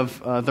reminded me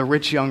of the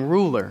rich young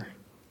ruler.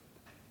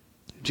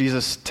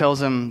 Jesus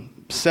tells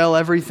him, sell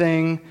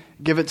everything,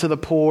 give it to the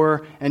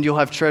poor, and you'll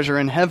have treasure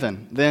in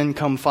heaven. Then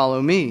come follow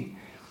me.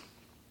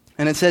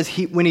 And it says,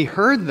 when he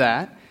heard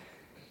that,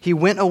 he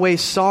went away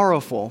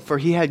sorrowful, for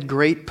he had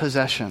great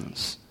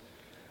possessions.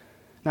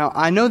 Now,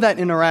 I know that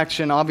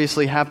interaction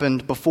obviously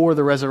happened before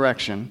the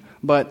resurrection,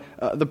 but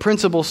the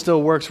principle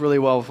still works really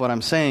well with what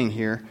I'm saying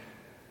here.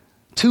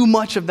 Too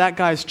much of that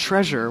guy's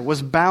treasure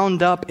was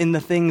bound up in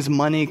the things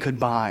money could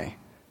buy.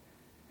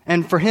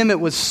 And for him, it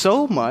was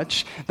so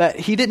much that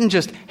he didn't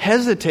just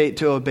hesitate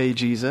to obey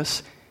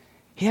Jesus.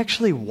 He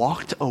actually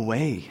walked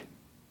away.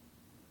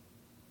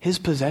 His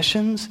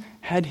possessions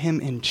had him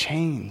in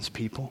chains,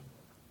 people.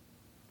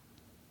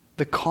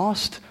 The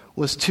cost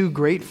was too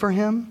great for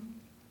him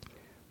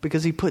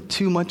because he put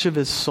too much of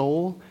his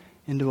soul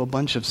into a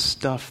bunch of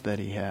stuff that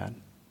he had.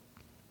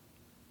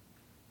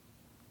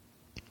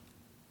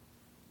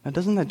 Now,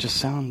 doesn't that just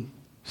sound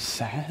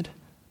sad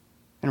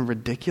and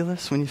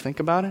ridiculous when you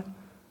think about it?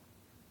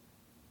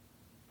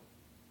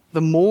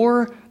 The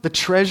more the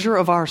treasure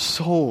of our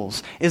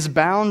souls is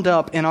bound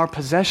up in our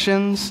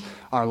possessions,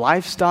 our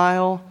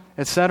lifestyle,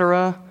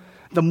 etc.,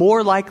 the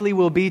more likely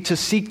we'll be to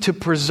seek to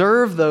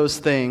preserve those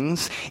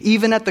things,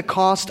 even at the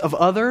cost of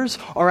others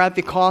or at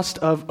the cost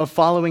of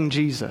following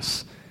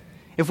Jesus.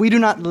 if we do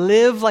not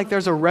live like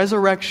there's a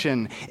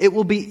resurrection, it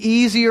will be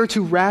easier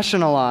to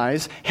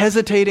rationalize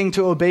hesitating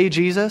to obey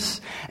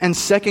Jesus and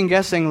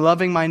second-guessing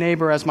loving my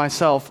neighbor as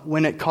myself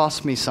when it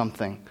costs me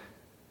something.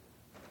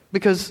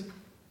 Because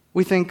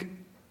we think,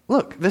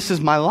 look, this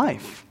is my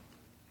life.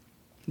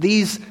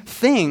 These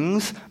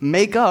things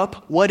make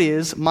up what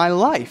is my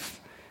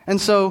life.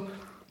 And so,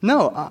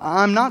 no,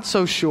 I'm not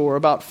so sure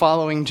about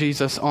following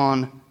Jesus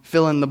on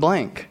fill in the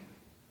blank.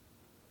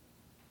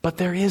 But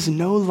there is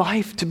no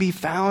life to be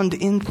found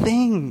in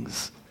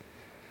things.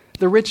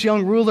 The rich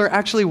young ruler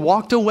actually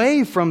walked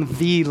away from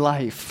the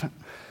life.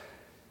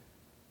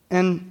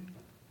 And,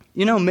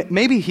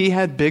 maybe he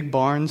had big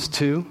barns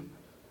too.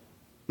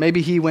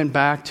 Maybe he went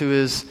back to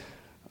his,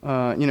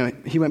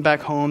 he went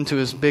back home to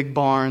his big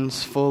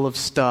barns full of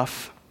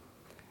stuff.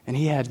 And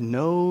he had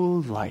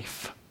no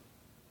life.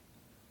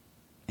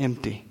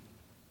 Empty.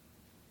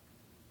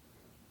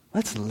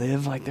 Let's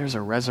live like there's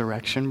a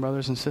resurrection,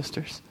 brothers and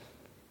sisters.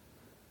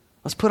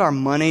 Let's put our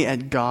money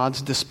at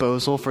God's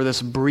disposal for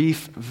this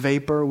brief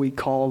vapor we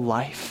call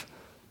life.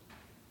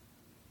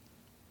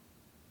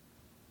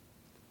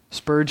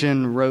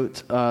 Spurgeon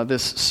wrote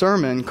this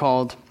sermon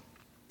called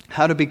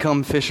How to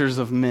Become Fishers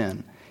of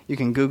Men. You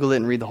can Google it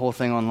and read the whole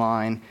thing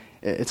online.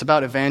 It's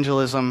about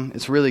evangelism.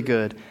 It's really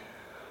good.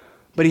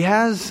 But he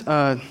has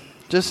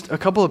just a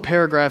couple of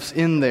paragraphs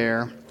in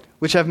there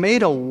which have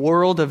made a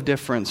world of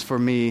difference for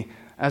me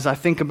as I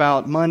think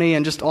about money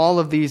and just all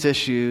of these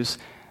issues.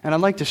 And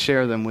I'd like to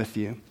share them with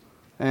you.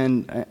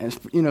 And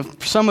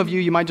for some of you,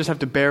 you might just have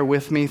to bear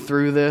with me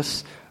through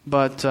this.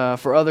 But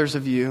for others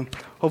of you,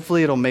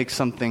 hopefully it'll make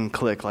something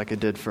click like it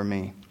did for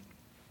me.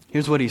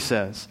 Here's what he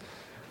says.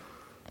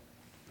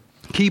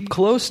 Keep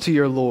close to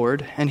your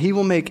Lord, and he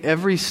will make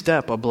every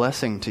step a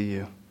blessing to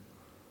you.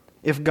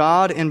 If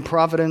God in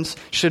providence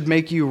should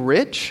make you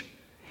rich,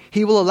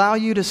 he will allow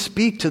you to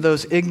speak to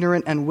those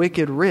ignorant and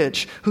wicked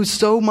rich who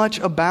so much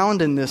abound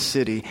in this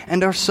city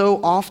and are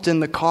so often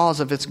the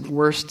cause of its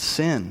worst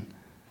sin.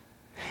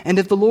 And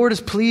if the Lord is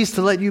pleased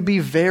to let you be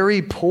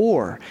very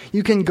poor,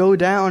 you can go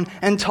down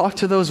and talk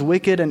to those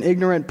wicked and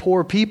ignorant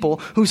poor people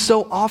who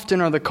so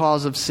often are the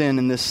cause of sin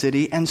in this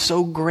city and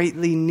so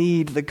greatly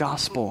need the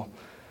gospel.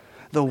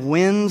 The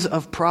winds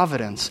of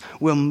providence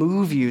will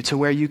move you to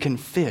where you can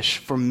fish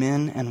for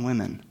men and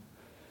women.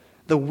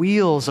 The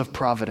wheels of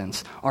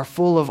providence are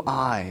full of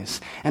eyes,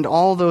 and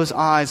all those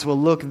eyes will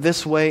look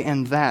this way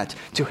and that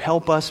to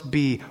help us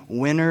be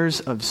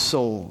winners of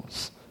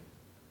souls.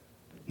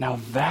 Now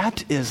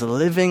that is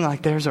living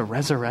like there's a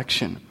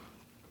resurrection.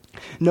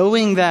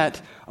 Knowing that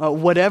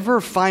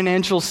whatever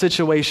financial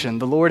situation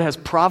the Lord has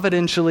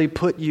providentially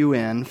put you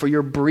in for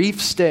your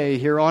brief stay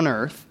here on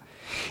earth,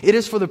 it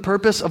is for the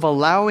purpose of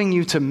allowing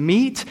you to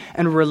meet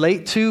and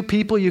relate to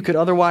people you could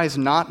otherwise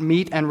not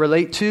meet and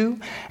relate to,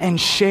 and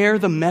share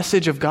the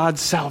message of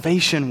God's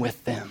salvation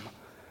with them.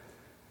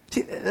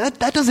 See,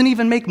 that doesn't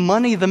even make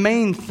money the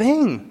main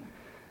thing.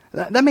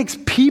 That makes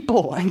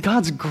people and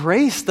God's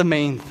grace the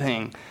main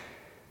thing.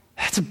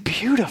 That's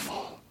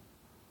beautiful.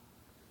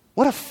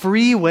 What a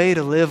free way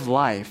to live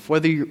life,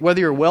 whether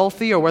you're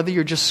wealthy or whether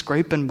you're just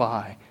scraping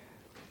by.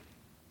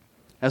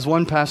 As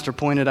one pastor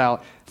pointed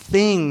out,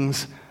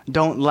 things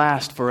don't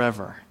last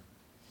forever.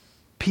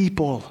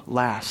 People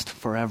last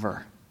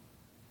forever.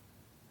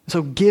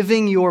 So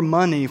giving your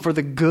money for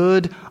the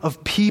good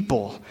of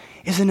people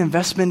is an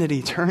investment in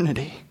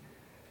eternity.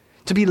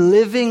 To be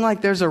living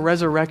like there's a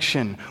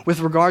resurrection with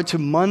regard to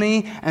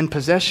money and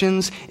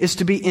possessions is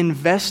to be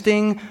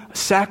investing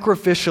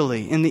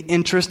sacrificially in the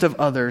interest of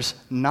others,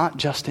 not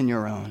just in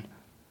your own.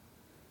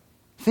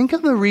 Think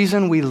of the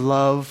reason we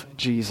love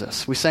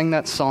Jesus. We sang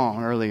that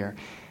song earlier.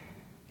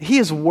 He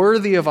is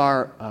worthy of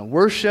our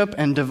worship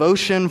and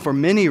devotion for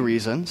many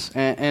reasons,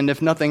 and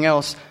if nothing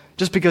else,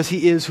 just because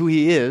he is who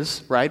he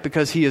is, right?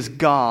 Because he is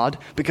God,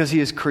 because he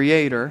is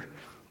creator.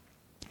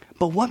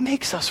 But what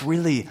makes us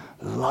really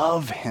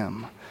love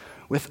him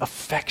with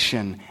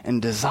affection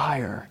and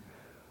desire?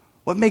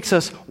 What makes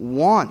us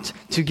want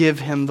to give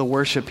him the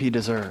worship he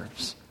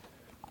deserves?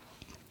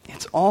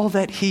 It's all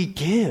that he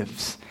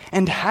gives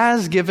and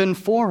has given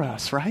for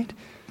us, right?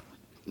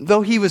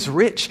 Though he was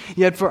rich,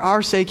 yet for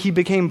our sake he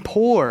became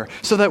poor,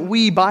 so that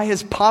we by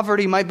his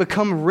poverty might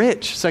become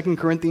rich. 2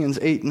 Corinthians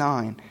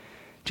 8:9.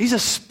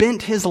 Jesus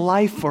spent his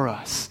life for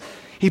us.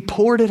 He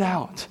poured it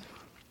out.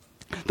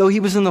 Though he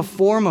was in the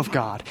form of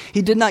God,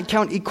 he did not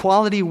count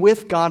equality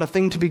with God a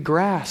thing to be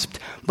grasped,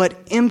 but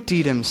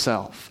emptied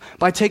himself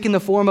by taking the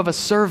form of a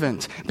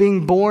servant,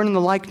 being born in the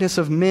likeness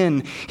of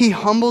men. He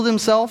humbled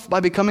himself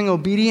by becoming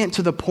obedient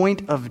to the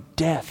point of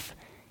death,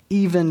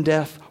 even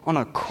death on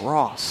a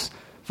cross.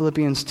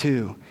 Philippians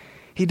 2.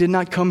 He did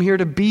not come here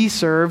to be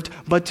served,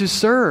 but to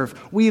serve.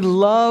 We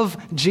love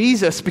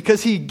Jesus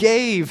because he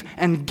gave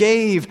and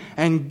gave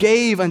and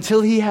gave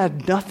until he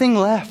had nothing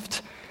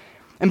left.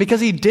 And because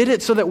he did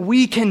it so that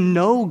we can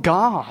know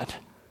God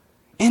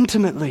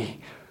intimately,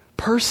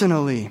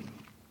 personally,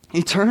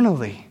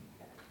 eternally.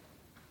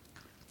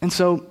 And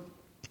so,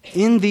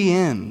 in the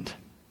end,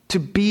 to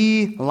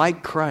be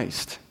like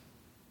Christ,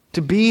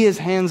 to be his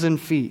hands and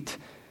feet,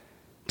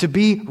 To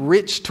be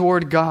rich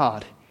toward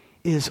God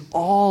is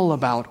all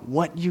about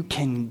what you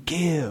can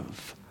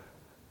give,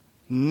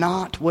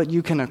 not what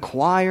you can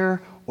acquire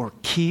or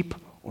keep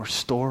or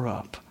store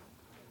up.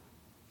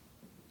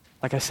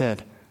 Like I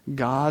said,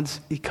 God's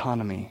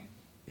economy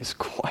is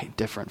quite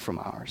different from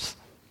ours.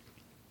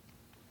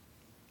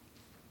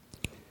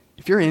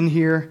 If you're in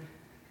here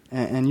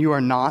and you are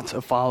not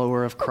a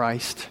follower of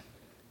Christ,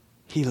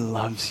 He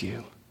loves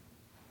you.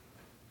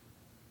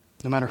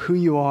 No matter who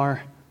you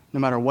are,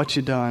 no matter what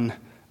you've done,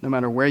 no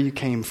matter where you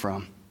came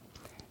from.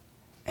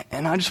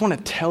 And I just want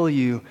to tell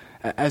you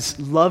as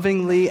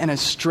lovingly and as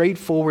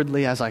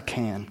straightforwardly as I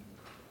can,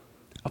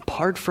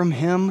 apart from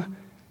Him,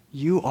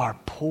 you are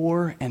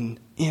poor and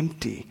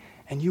empty,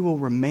 and you will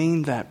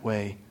remain that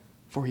way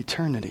for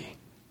eternity.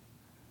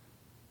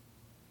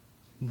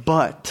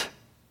 But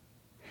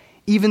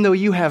even though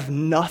you have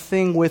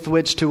nothing with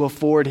which to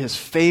afford His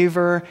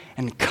favor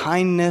and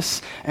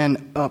kindness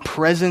and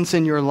presence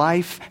in your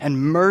life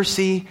and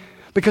mercy,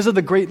 because of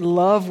the great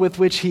love with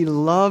which He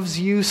loves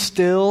you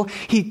still,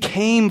 He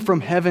came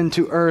from heaven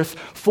to earth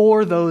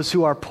for those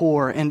who are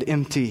poor and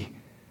empty.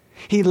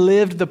 He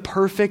lived the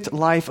perfect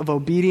life of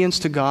obedience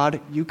to God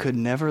you could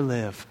never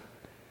live.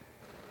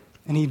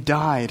 And He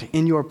died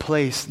in your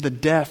place, the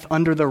death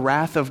under the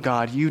wrath of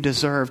God you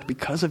deserved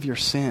because of your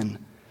sin.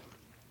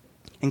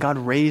 And God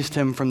raised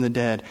Him from the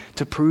dead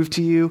to prove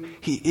to you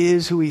He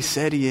is who He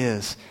said He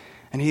is.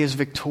 And He is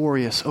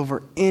victorious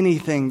over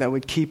anything that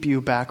would keep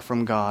you back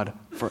from God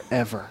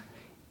forever.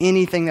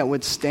 Anything that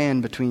would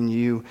stand between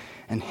you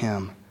and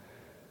Him.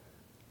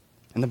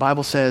 And the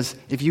Bible says,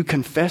 if you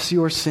confess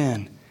your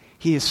sin,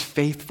 He is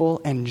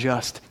faithful and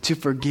just to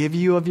forgive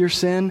you of your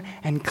sin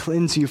and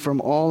cleanse you from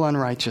all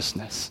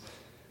unrighteousness.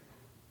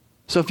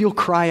 So if you'll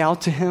cry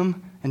out to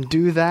Him and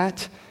do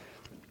that,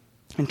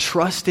 and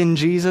trust in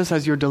Jesus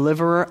as your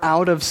deliverer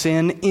out of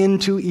sin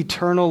into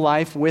eternal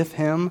life with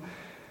Him,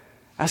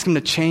 ask Him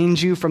to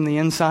change you from the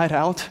inside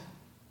out,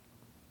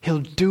 He'll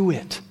do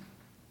it.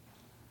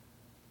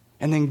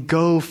 And then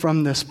go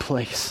from this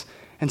place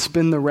and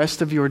spend the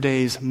rest of your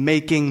days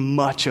making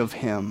much of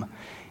Him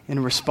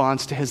in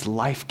response to His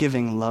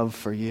life-giving love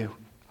for you.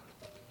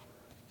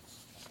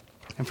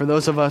 And for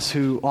those of us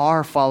who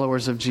are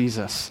followers of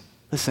Jesus,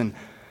 listen,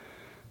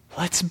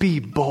 let's be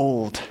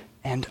bold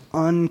and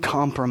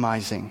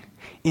uncompromising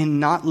in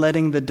not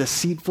letting the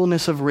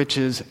deceitfulness of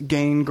riches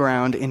gain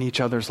ground in each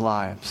other's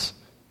lives.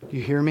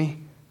 You hear me?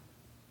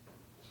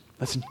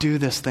 Let's do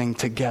this thing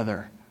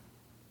together.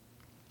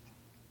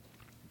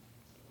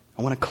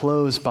 I want to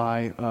close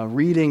by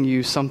reading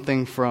you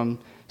something from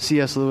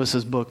C.S.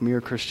 Lewis's book, Mere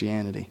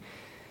Christianity.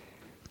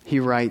 He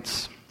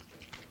writes,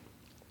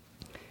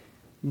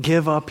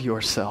 "Give up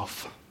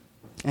yourself,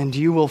 and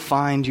you will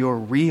find your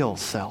real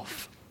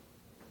self.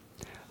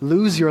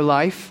 Lose your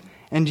life,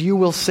 and you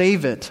will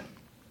save it.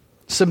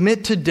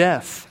 Submit to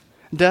death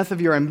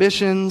of your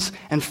ambitions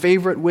and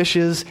favorite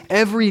wishes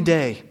every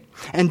day,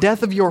 and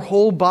death of your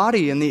whole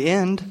body in the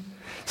end.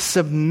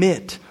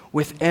 Submit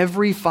with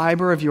every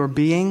fiber of your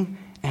being,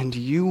 and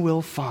you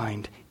will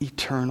find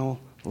eternal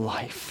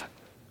life.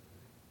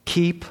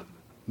 Keep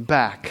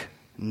back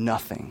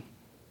nothing.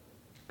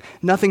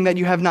 Nothing that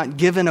you have not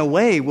given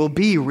away will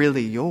be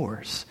really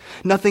yours.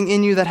 Nothing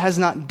in you that has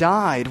not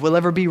died will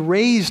ever be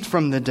raised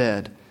from the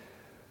dead.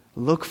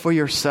 Look for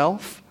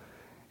yourself,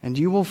 and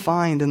you will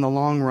find in the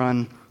long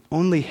run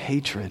only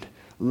hatred,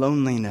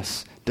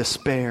 loneliness,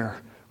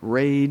 despair,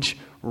 rage,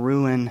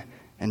 ruin,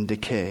 and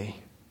decay.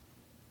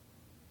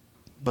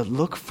 But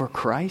look for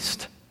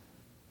Christ,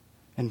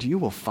 and you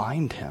will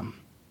find Him.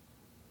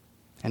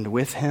 And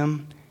with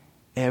Him,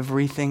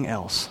 everything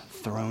else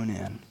thrown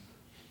in."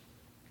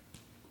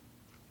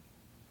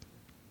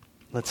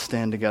 Let's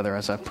stand together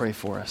as I pray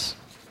for us.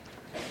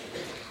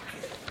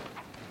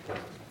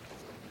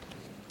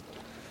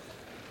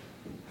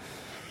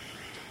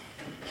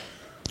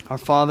 Our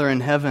Father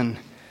in heaven,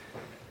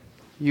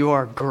 You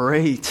are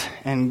great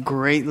and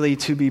greatly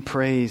to be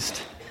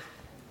praised.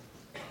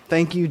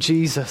 Thank You,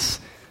 Jesus,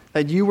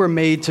 that You were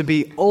made to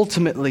be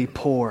ultimately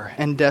poor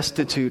and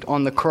destitute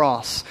on the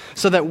cross,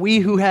 so that we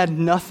who had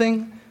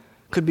nothing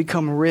could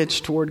become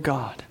rich toward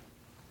God.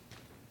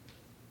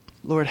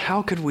 Lord,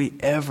 how could we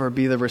ever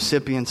be the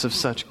recipients of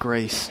such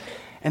grace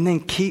and then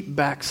keep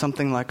back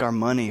something like our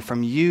money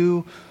from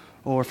You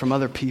or from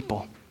other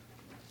people?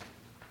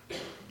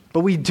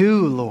 But we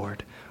do,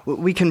 Lord.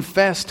 We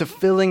confess to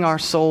filling our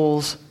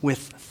souls with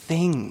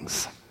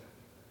things.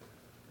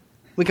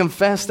 We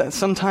confess that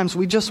sometimes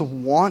we just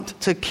want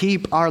to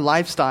keep our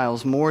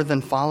lifestyles more than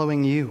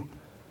following You.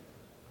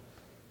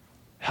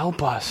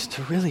 Help us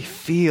to really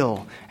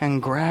feel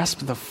and grasp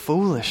the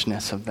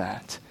foolishness of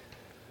that.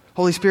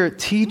 Holy Spirit,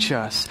 teach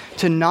us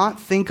to not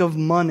think of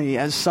money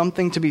as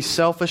something to be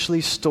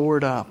selfishly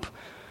stored up,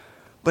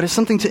 but as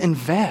something to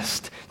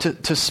invest,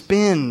 to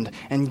spend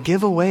and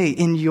give away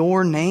in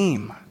Your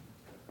name.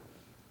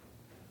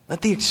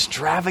 Let the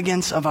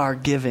extravagance of our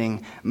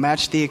giving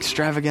match the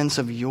extravagance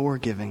of Your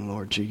giving,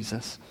 Lord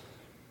Jesus.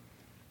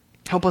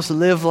 Help us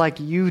live like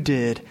You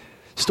did,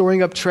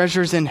 storing up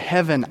treasures in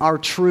heaven, our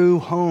true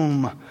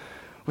home,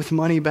 with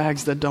money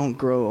bags that don't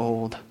grow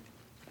old.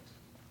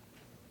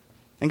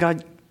 And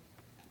God,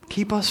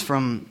 keep us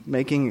from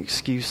making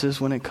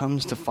excuses when it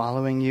comes to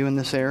following you in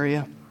this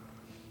area.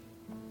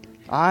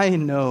 I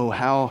know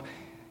how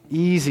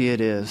easy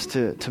it is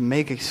to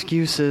make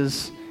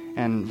excuses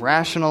and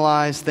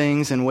rationalize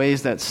things in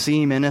ways that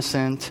seem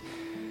innocent.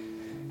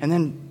 And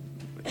then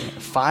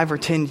 5 or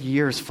 10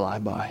 years fly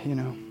by,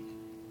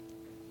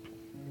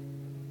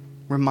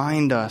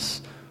 Remind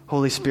us,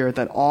 Holy Spirit,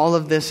 that all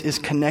of this is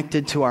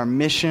connected to our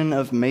mission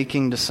of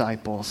making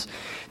disciples.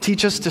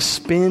 Teach us to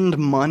spend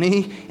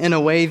money in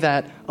a way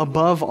that,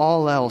 above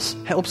all else,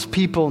 helps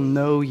people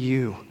know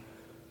you.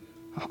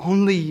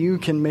 Only you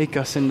can make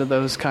us into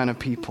those kind of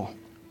people.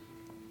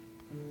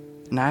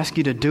 And I ask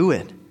you to do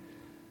it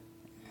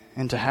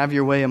and to have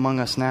your way among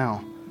us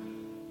now.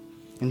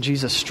 In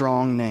Jesus'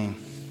 strong name,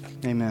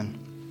 amen.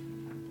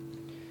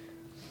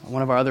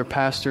 One of our other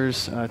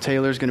pastors,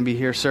 Taylor, is going to be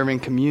here serving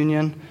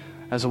communion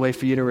as a way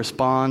for you to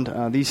respond.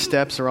 These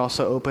steps are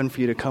also open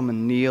for you to come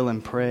and kneel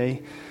and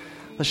pray.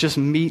 Let's just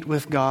meet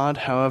with God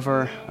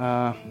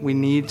however we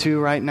need to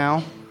right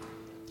now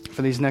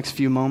for these next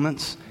few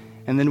moments.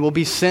 And then we'll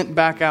be sent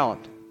back out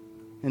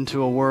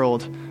into a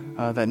world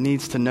that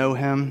needs to know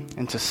Him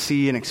and to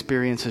see and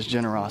experience His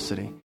generosity.